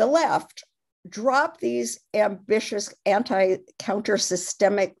 you on the left, drop these ambitious anti-counter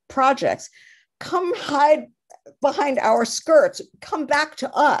systemic projects, come hide behind our skirts, come back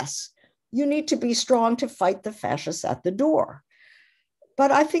to us. You need to be strong to fight the fascists at the door.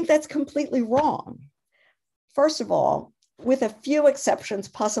 But I think that's completely wrong. First of all, with a few exceptions,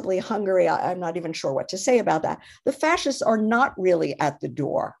 possibly Hungary, I'm not even sure what to say about that. The fascists are not really at the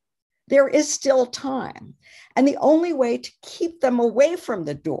door. There is still time. And the only way to keep them away from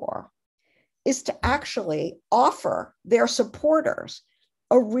the door is to actually offer their supporters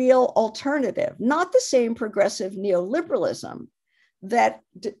a real alternative, not the same progressive neoliberalism that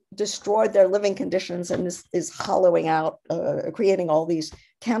destroyed their living conditions and is hollowing out, creating all these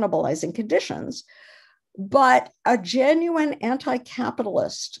cannibalizing conditions, but a genuine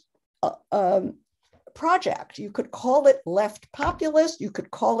anti-capitalist project. You could call it left populist, you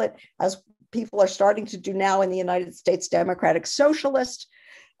could call it, as people are starting to do now in the United States, democratic socialist,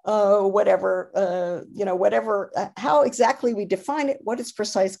 whatever, how exactly we define it, what its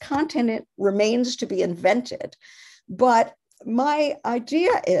precise content it remains to be invented. But my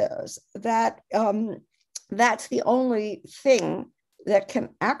idea is that that's the only thing that can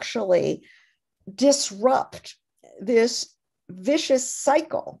actually disrupt this vicious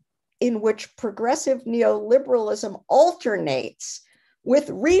cycle in which progressive neoliberalism alternates with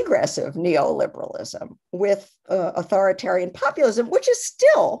regressive neoliberalism, with authoritarian populism, which is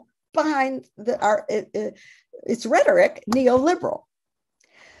still behind its rhetoric neoliberal.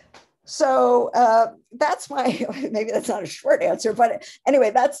 So that's my, maybe that's not a short answer, but anyway,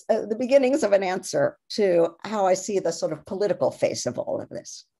 that's the beginnings of an answer to how I see the sort of political face of all of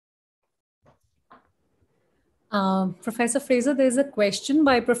this. Professor Fraser, there's a question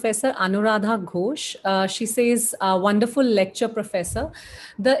by Professor Anuradha Ghosh. She says, wonderful lecture, Professor.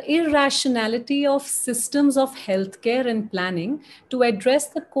 The irrationality of systems of healthcare and planning to address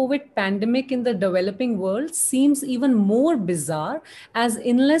the COVID pandemic in the developing world seems even more bizarre, as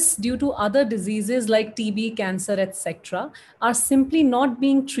illness due to other diseases like TB, cancer, etc., are simply not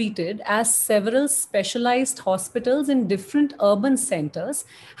being treated, as several specialized hospitals in different urban centers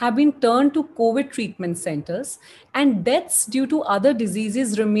have been turned to COVID treatment centers, and deaths due to other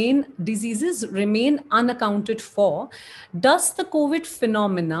diseases remain unaccounted for. Does the COVID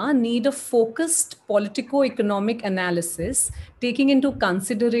phenomena need a focused politico-economic analysis, taking into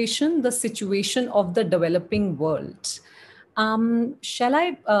consideration the situation of the developing world? Shall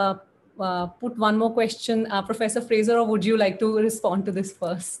I put one more question, Professor Fraser, or would you like to respond to this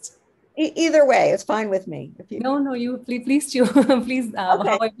first? Either way, it's fine with me. No, you please, okay.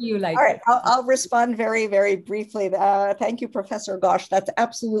 However you like. All right, I'll respond very, very briefly. Thank you, Professor Ghosh. That's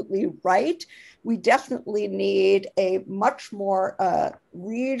absolutely right. We definitely need a much more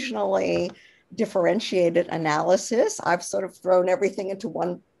regionally differentiated analysis. I've sort of thrown everything into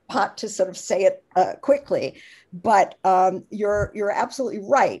one pot to sort of say it quickly, but you're absolutely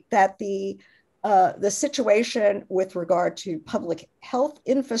right that the situation with regard to public health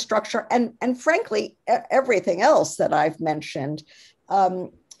infrastructure and frankly, everything else that I've mentioned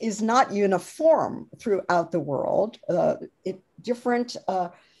is not uniform throughout the world. Different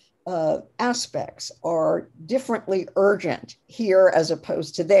aspects are differently urgent here as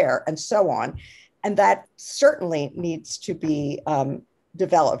opposed to there, and so on. And that certainly needs to be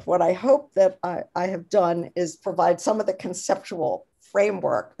developed. What I hope that I have done is provide some of the conceptual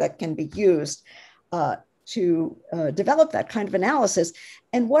framework that can be used to develop that kind of analysis.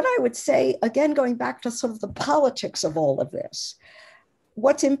 And what I would say, again, going back to sort of the politics of all of this,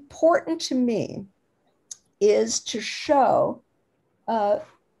 what's important to me is to show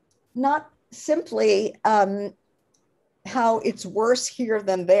not simply how it's worse here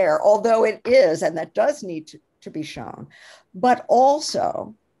than there, although it is, and that does need to be shown, but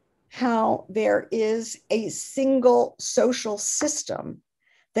also how there is a single social system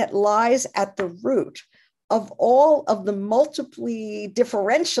that lies at the root of all of the multiply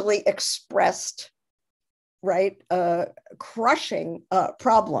differentially expressed, right, crushing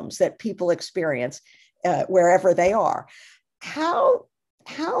problems that people experience wherever they are. How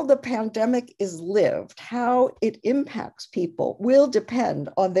the pandemic is lived, how it impacts people will depend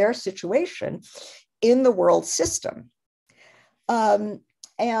on their situation in the world system.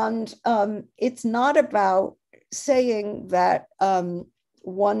 And it's not about saying that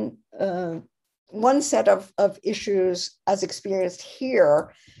one set of issues as experienced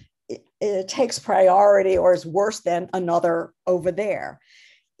here it takes priority or is worse than another over there.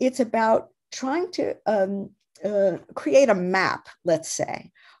 It's about trying to create a map, let's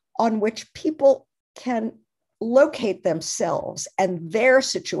say, on which people can locate themselves and their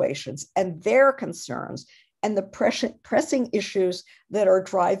situations and their concerns and the pressing issues that are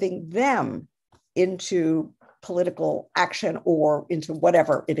driving them into political action or into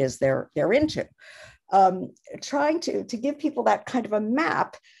whatever it is they're into. Trying to give people that kind of a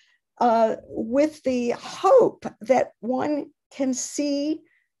map with the hope that one can see,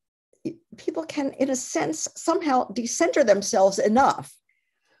 people can, in a sense, somehow decenter themselves enough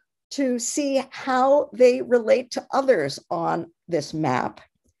to see how they relate to others on this map,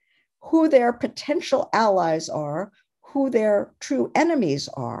 who their potential allies are, who their true enemies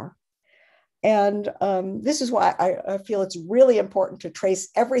are. And this is why I feel it's really important to trace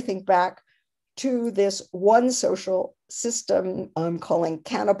everything back to this one social system I'm calling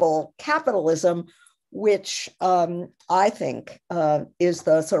cannibal capitalism, which I think is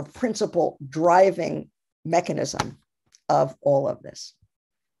the sort of principal driving mechanism of all of this.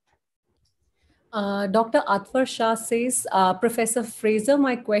 Dr. Atwar Shah says, Professor Fraser,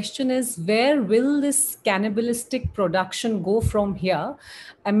 my question is, where will this cannibalistic production go from here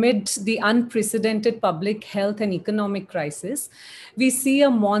amid the unprecedented public health and economic crisis? We see a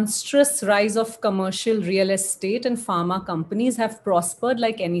monstrous rise of commercial real estate, and pharma companies have prospered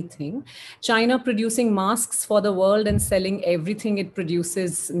like anything. China producing masks for the world and selling everything it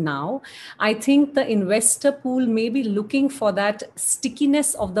produces now. I think the investor pool may be looking for that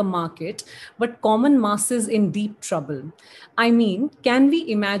stickiness of the market, but common masses in deep trouble. I mean, can we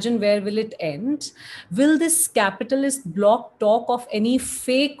imagine where will it end? Will this capitalist bloc talk of any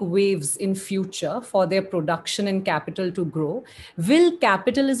fake waves in future for their production and capital to grow? Will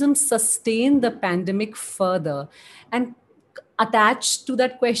capitalism sustain the pandemic further? And attached to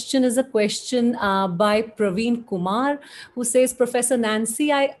that question is a question by Praveen Kumar, who says, Professor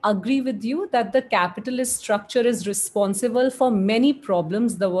Nancy, I agree with you that the capitalist structure is responsible for many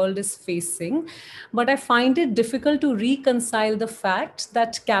problems the world is facing, but I find it difficult to reconcile the fact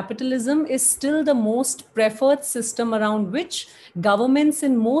that capitalism is still the most preferred system around which governments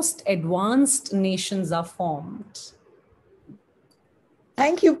in most advanced nations are formed.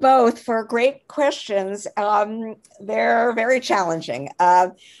 Thank you both for great questions. They're very challenging.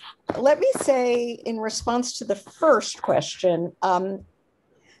 Let me say, in response to the first question,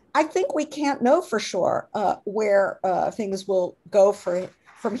 I think we can't know for sure where things will go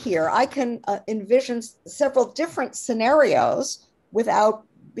from here. I can envision several different scenarios without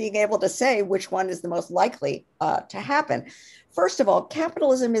being able to say which one is the most likely to happen. First of all,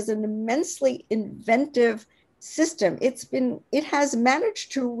 capitalism is an immensely inventive system. It has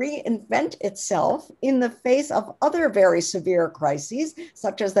managed to reinvent itself in the face of other very severe crises,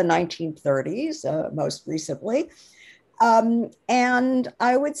 such as the 1930s, most recently. And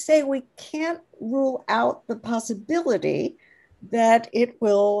I would say we can't rule out the possibility that it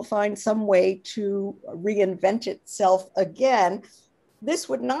will find some way to reinvent itself again. This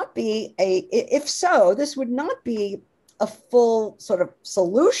would not be if so, this would not be a full sort of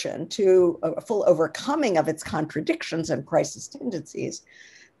solution to a full overcoming of its contradictions and crisis tendencies,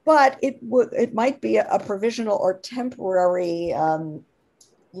 but it might be a provisional or temporary,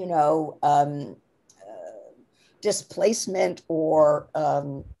 displacement or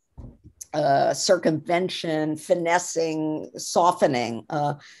circumvention, finessing, softening,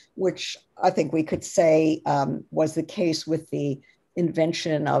 which I think we could say was the case with the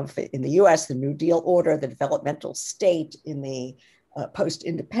invention of, in the US, the New Deal order, the developmental state, in the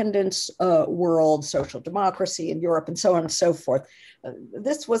post-independence world, social democracy in Europe, and so on and so forth.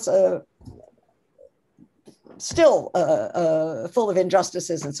 This was still full of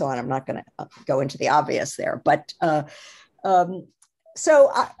injustices and so on. I'm not going to go into the obvious there, but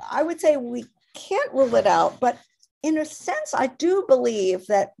so I would say we can't rule it out, but in a sense, I do believe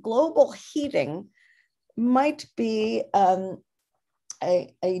that global heating might be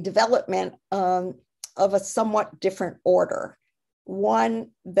a development of a somewhat different order, one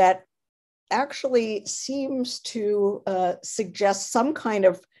that actually seems to suggest some kind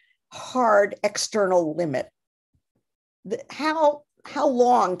of hard external limit. How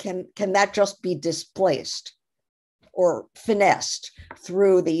long can that just be displaced or finessed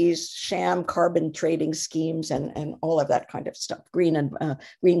through these sham carbon trading schemes and all of that kind of stuff,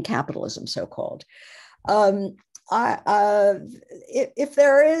 green capitalism, so-called. If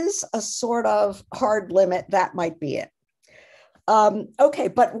there is a sort of hard limit, that might be it. Okay,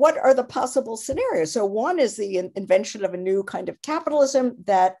 but what are the possible scenarios? So one is the invention of a new kind of capitalism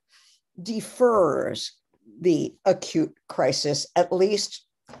that defers the acute crisis, at least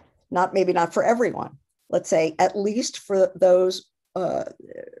maybe not for everyone. Let's say at least for those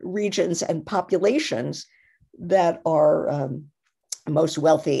regions and populations that are most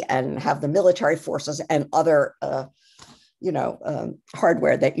wealthy and have the military forces and other,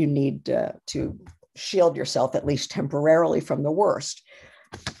 hardware that you need to shield yourself, at least temporarily, from the worst.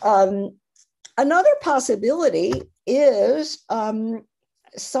 Another possibility is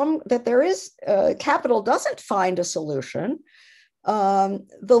that there is capital doesn't find a solution.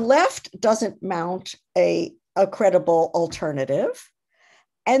 The left doesn't mount a credible alternative.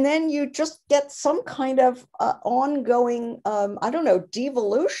 And then you just get some kind of ongoing,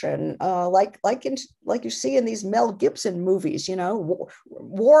 devolution, like you see in these Mel Gibson movies,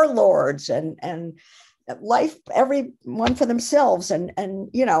 warlords and life, everyone for themselves, and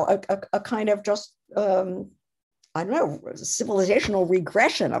a kind of just civilizational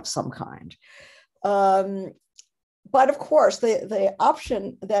regression of some kind. But of course, the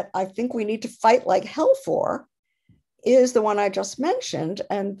option that I think we need to fight like hell for is the one I just mentioned,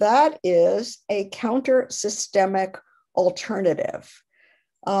 and that is a counter-systemic alternative.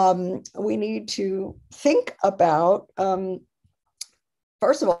 We need to think about,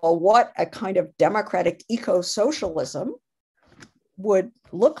 first of all, what a kind of democratic eco-socialism would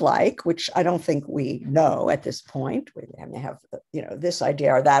look like, which I don't think we know at this point. We have, this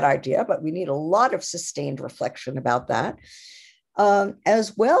idea or that idea, but we need a lot of sustained reflection about that,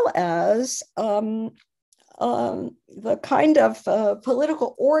 as well as the kind of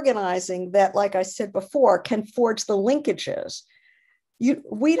political organizing that, like I said before, can forge the linkages.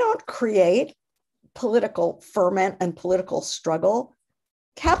 We don't create political ferment and political struggle.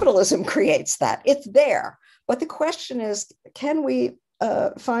 Capitalism creates that. It's there. But the question is, can we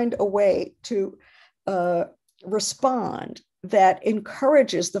find a way to respond that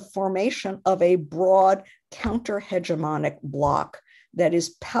encourages the formation of a broad counter-hegemonic bloc that is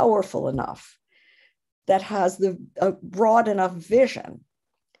powerful enough, that has a broad enough vision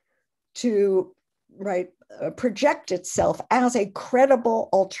to project itself as a credible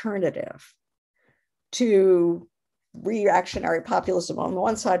alternative to reactionary populism on the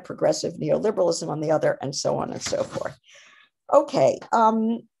one side, progressive neoliberalism on the other, and so on and so forth. Okay,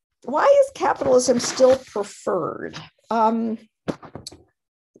 why is capitalism still preferred? I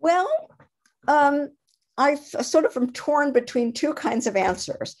sort of am torn between two kinds of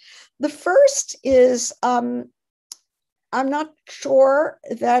answers. The first is I'm not sure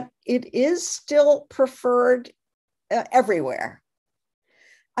that it is still preferred everywhere.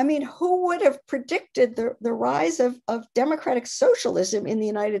 I mean, who would have predicted the rise of democratic socialism in the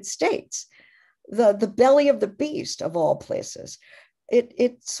United States, the belly of the beast of all places?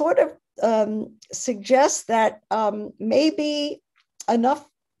 It sort of suggests that maybe enough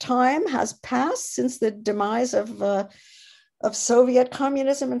time has passed since the demise of Soviet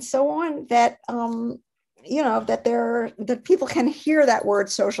communism and so on that that people can hear that word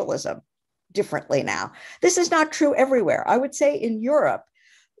socialism differently now. This is not true everywhere. I would say in Europe,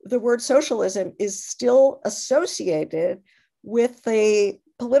 the word socialism is still associated with the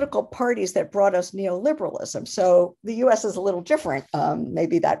political parties that brought us neoliberalism. So the US is a little different.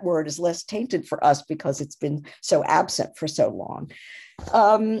 Maybe that word is less tainted for us because it's been so absent for so long.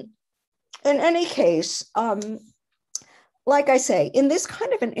 In any case, like I say, in this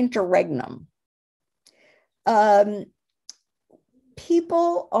kind of an interregnum,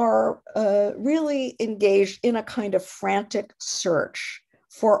 people are really engaged in a kind of frantic search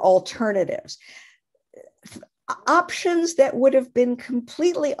for alternatives. Options that would have been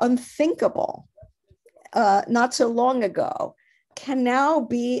completely unthinkable not so long ago can now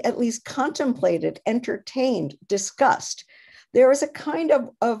be at least contemplated, entertained, discussed. There is a kind of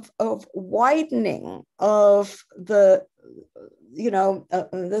widening of some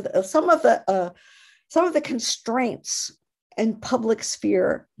of the constraints in public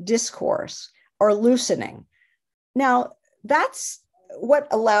sphere discourse are loosening. Now, that's what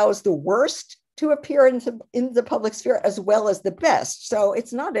allows the worst to appear in the public sphere as well as the best. So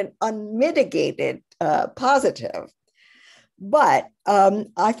it's not an unmitigated positive. But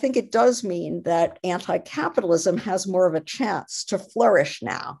I think it does mean that anti-capitalism has more of a chance to flourish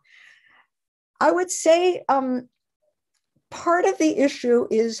now. I would say part of the issue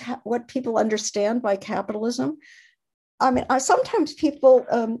is what people understand by capitalism. I mean, sometimes people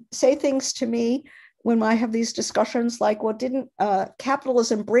say things to me when I have these discussions like, well, didn't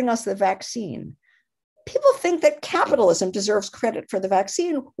capitalism bring us the vaccine? People think that capitalism deserves credit for the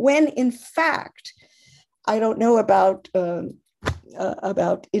vaccine when, in fact, I don't know about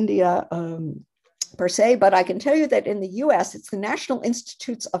India per se, but I can tell you that in the US, it's the National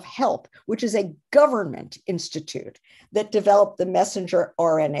Institutes of Health, which is a government institute that developed the messenger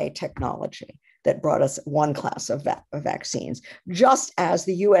RNA technology that brought us one class of vaccines, just as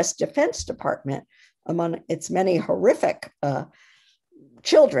the US Defense Department, among its many horrific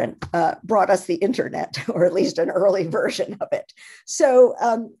children, brought us the internet, or at least an early version of it. So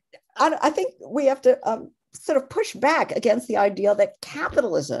I think we have to sort of push back against the idea that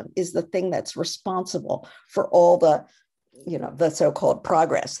capitalism is the thing that's responsible for all the so-called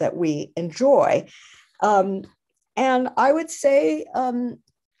progress that we enjoy. And I would say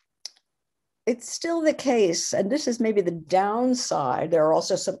it's still the case, and this is maybe the downside, there are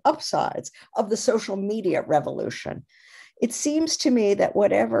also some upsides of the social media revolution. It seems to me that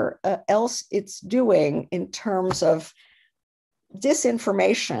whatever else it's doing in terms of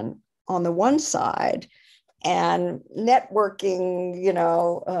disinformation on the one side and networking,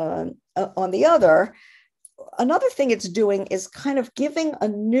 on the other, another thing it's doing is kind of giving a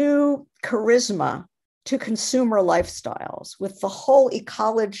new charisma to consumer lifestyles with the whole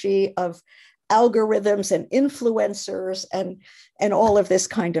ecology of algorithms and influencers and all of this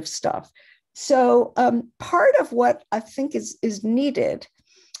kind of stuff. So part of what I think is needed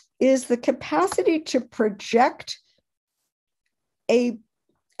is the capacity to project a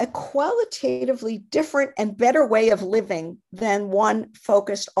qualitatively different and better way of living than one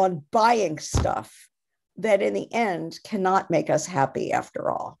focused on buying stuff that in the end cannot make us happy after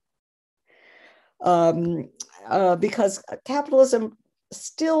all. Because capitalism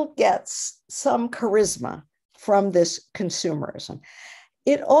still gets some charisma from this consumerism.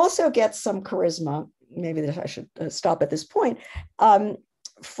 It also gets some charisma, maybe I should stop at this point,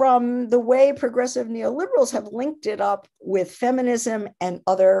 from the way progressive neoliberals have linked it up with feminism and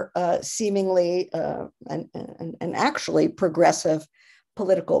other seemingly and actually progressive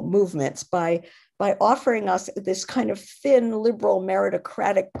political movements by offering us this kind of thin, liberal,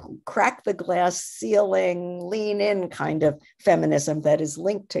 meritocratic, crack the glass ceiling, lean in kind of feminism that is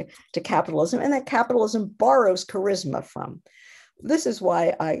linked to capitalism and that capitalism borrows charisma from. This is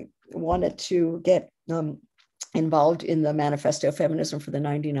why I wanted to get involved in the Manifesto Feminism for the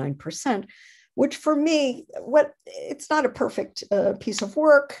 99%, which for me, it's not a perfect piece of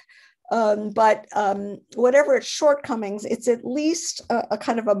work, but whatever its shortcomings, it's at least a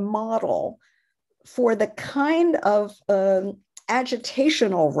kind of a model for the kind of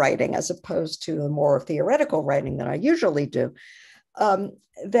agitational writing, as opposed to the more theoretical writing that I usually do,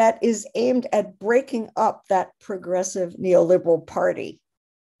 that is aimed at breaking up that progressive neoliberal party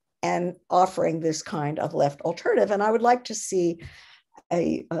and offering this kind of left alternative. And I would like to see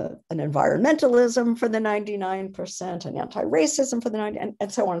an environmentalism for the 99%, an anti-racism for the 90%,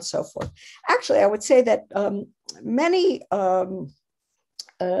 and so on and so forth. Actually, I would say that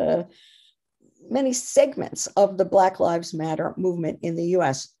many segments of the Black Lives Matter movement in the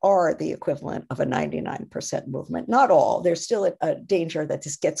US are the equivalent of a 99% movement. Not all. There's still a danger that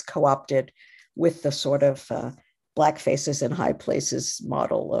this gets co-opted with the sort of Black faces in high places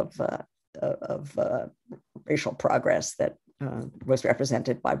model of racial progress that was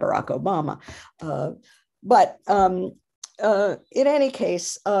represented by Barack Obama. But in any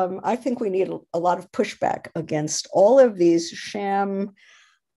case, I think we need a lot of pushback against all of these sham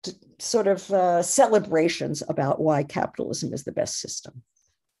sort of celebrations about why capitalism is the best system.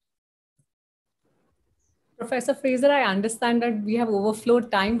 Professor Fraser, I understand that we have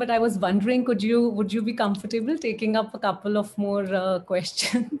overflowed time, but I was wondering, would you be comfortable taking up a couple of more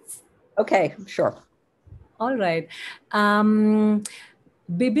questions? Okay, sure. All right.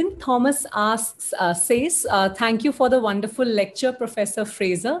 Bibin Thomas says, thank you for the wonderful lecture, Professor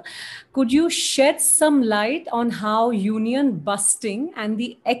Fraser. Could you shed some light on how union busting and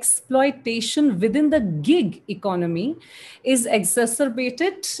the exploitation within the gig economy is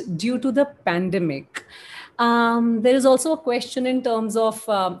exacerbated due to the pandemic? There is also a question in terms of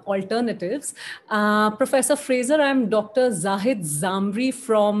alternatives. Professor Fraser, I'm Dr. Zahid Zamri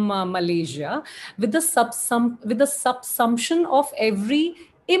from Malaysia. With the subsumption of every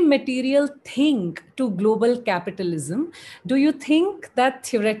immaterial thing to global capitalism, do you think that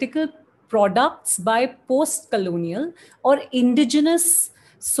theoretical products by post-colonial or indigenous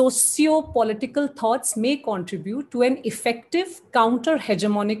socio-political thoughts may contribute to an effective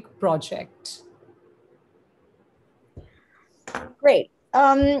counter-hegemonic project? Great.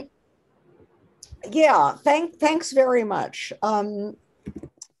 Yeah, thanks very much. I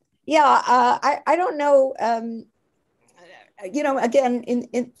don't know, again,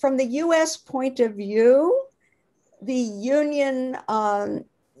 from the US point of view, the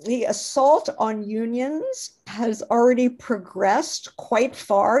assault on unions has already progressed quite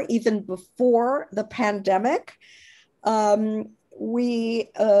far, even before the pandemic. At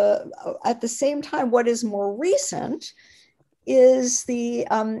the same time, what is more recent is the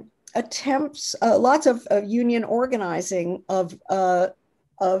attempts, lots of union organizing of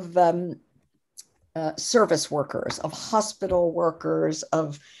service workers, of hospital workers,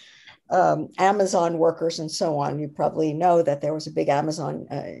 of Amazon workers, and so on. You probably know that there was a big Amazon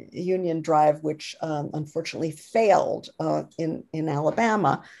union drive, which unfortunately failed in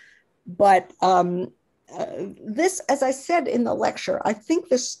Alabama. But this, as I said in the lecture, I think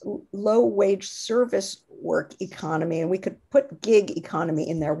this low-wage service work economy, and we could put gig economy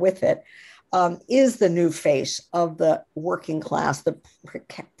in there with it, is the new face of the working class, the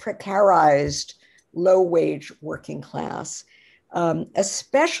precarized low-wage working class,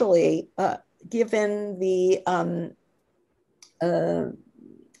 especially given the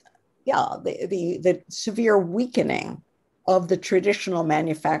severe weakening of the traditional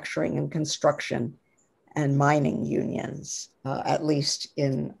manufacturing and construction and mining unions, at least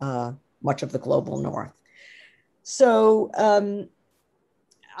in much of the global north. So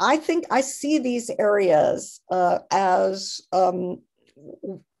I think I see these areas as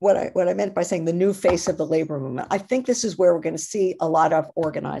what I meant by saying the new face of the labor movement. I think this is where we're going to see a lot of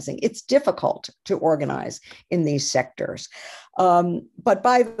organizing. It's difficult to organize in these sectors. But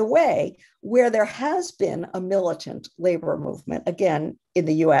by the way, where there has been a militant labor movement, again, in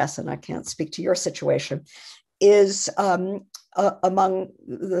the US, and I can't speak to your situation, is among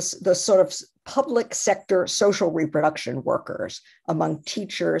the sort of public sector social reproduction workers, among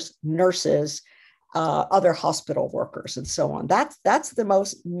teachers, nurses, other hospital workers, and so on. That's the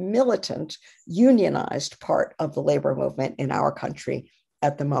most militant, unionized part of the labor movement in our country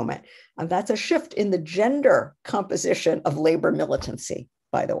at the moment. And that's a shift in the gender composition of labor militancy,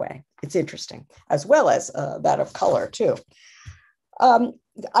 by the way. It's interesting, as well as that of color, too.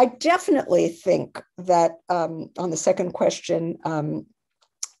 I definitely think that on the second question,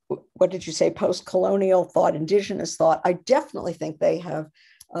 what did you say, post-colonial thought, indigenous thought, I definitely think they have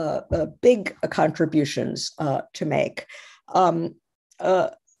big contributions to make, and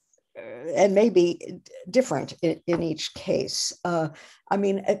maybe different in each case. I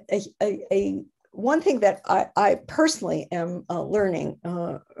mean, one thing that I personally am learning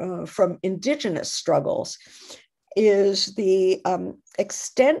from indigenous struggles is the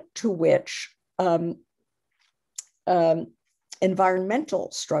extent to which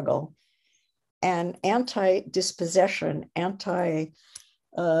environmental struggle and anti-dispossession,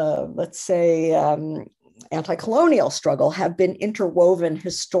 let's say, anti-colonial struggle have been interwoven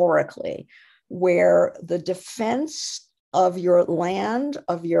historically, where the defense of your land,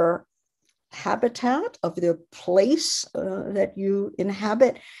 of your habitat, of the place that you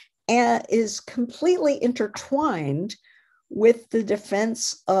inhabit, is completely intertwined with the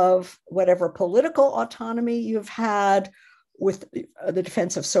defense of whatever political autonomy you've had, with the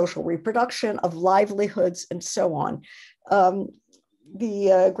defense of social reproduction, of livelihoods, and so on.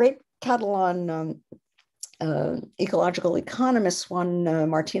 The great Catalan ecological economist Juan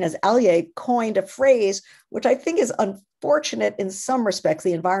Martínez Allier coined a phrase which I think is unfortunate in some respects,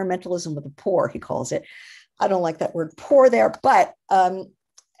 the environmentalism of the poor, he calls it. I don't like that word poor there, but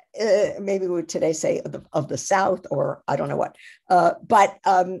maybe we would today say of the South, or I don't know what. But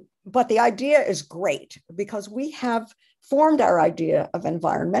the idea is great, because we have formed our idea of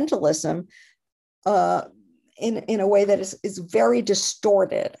environmentalism in a way that is very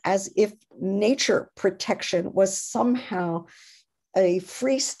distorted, as if nature protection was somehow a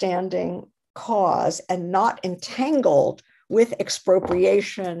freestanding cause and not entangled with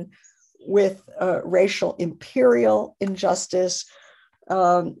expropriation, with racial imperial injustice,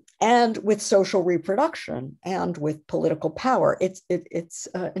 and with social reproduction, and with political power. It's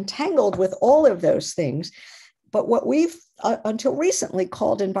entangled with all of those things. But what we've, until recently,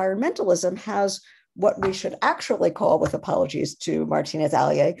 called environmentalism has what we should actually call, with apologies to Martínez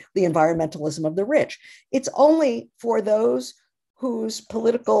Allier, the environmentalism of the rich. It's only for those whose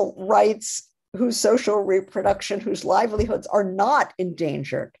political rights, whose social reproduction, whose livelihoods are not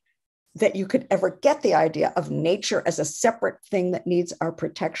endangered, that you could ever get the idea of nature as a separate thing that needs our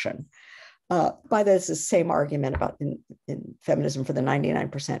protection. By this, the same argument about in feminism for the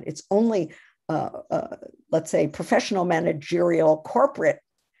 99%. It's only, let's say, professional, managerial, corporate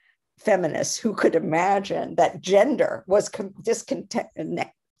feminists who could imagine that gender was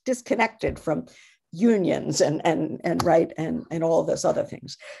disconnected from unions and right and all of those other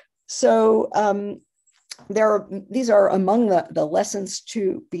things. So these are among the lessons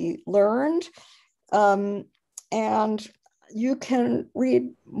to be learned, and you can read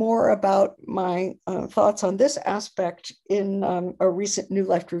more about my thoughts on this aspect in a recent New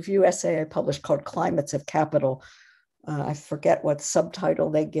Left Review essay I published called Climates of Capital. I forget what subtitle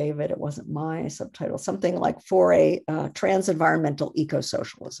they gave it. It wasn't my subtitle, something like For a Trans-Environmental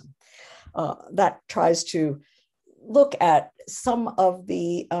Eco-Socialism. That tries to look at some of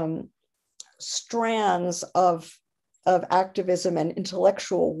the strands of activism and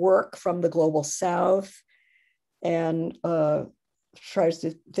intellectual work from the Global South, and tries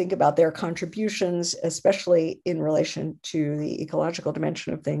to think about their contributions, especially in relation to the ecological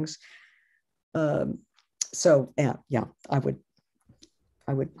dimension of things. So yeah, I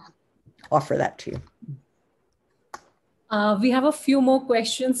would offer that to you. We have a few more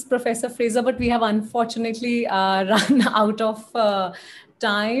questions, Professor Fraser, but we have unfortunately run out of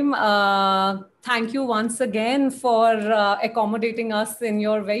time. Thank you once again for accommodating us in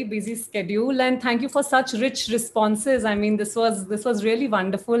your very busy schedule, and thank you for such rich responses. I mean, this was really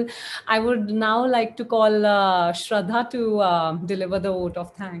wonderful. I would now like to call Shraddha to deliver the vote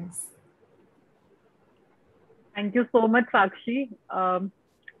of thanks. Thank you so much, Sakshi.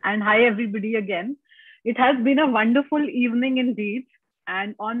 And hi, everybody again. It has been a wonderful evening indeed.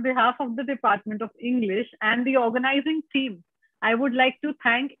 And on behalf of the Department of English and the organizing team, I would like to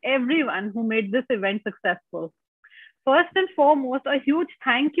thank everyone who made this event successful. First and foremost, a huge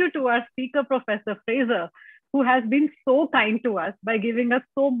thank you to our speaker, Professor Fraser, who has been so kind to us by giving us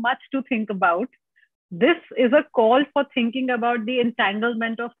so much to think about. This is a call for thinking about the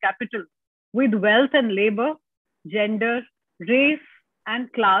entanglement of capital with wealth and labor, gender, race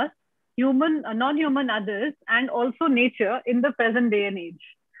and class, human, non-human others, and also nature in the present day and age.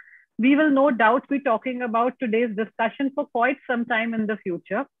 We will no doubt be talking about today's discussion for quite some time in the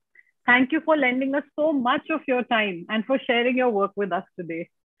future. Thank you for lending us so much of your time and for sharing your work with us today.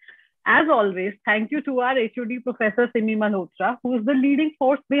 As always, thank you to our HOD Professor Simi Malhotra, who is the leading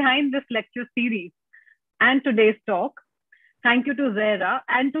force behind this lecture series and today's talk. Thank you to Zahra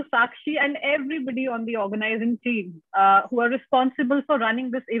and to Sakshi and everybody on the organizing team who are responsible for running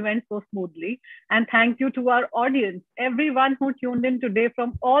this event so smoothly. And thank you to our audience, everyone who tuned in today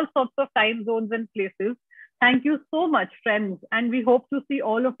from all sorts of time zones and places. Thank you so much, friends. And we hope to see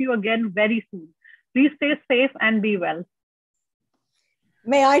all of you again very soon. Please stay safe and be well.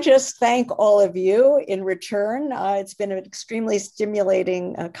 May I just thank all of you in return. It's been an extremely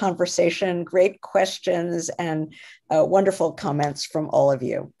stimulating conversation, great questions, and wonderful comments from all of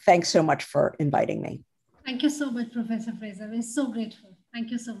you. Thanks so much for inviting me. Thank you so much, Professor Fraser. We're so grateful.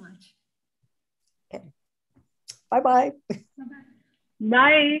 Thank you so much. Okay. Bye-bye. Bye-bye.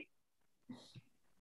 Bye.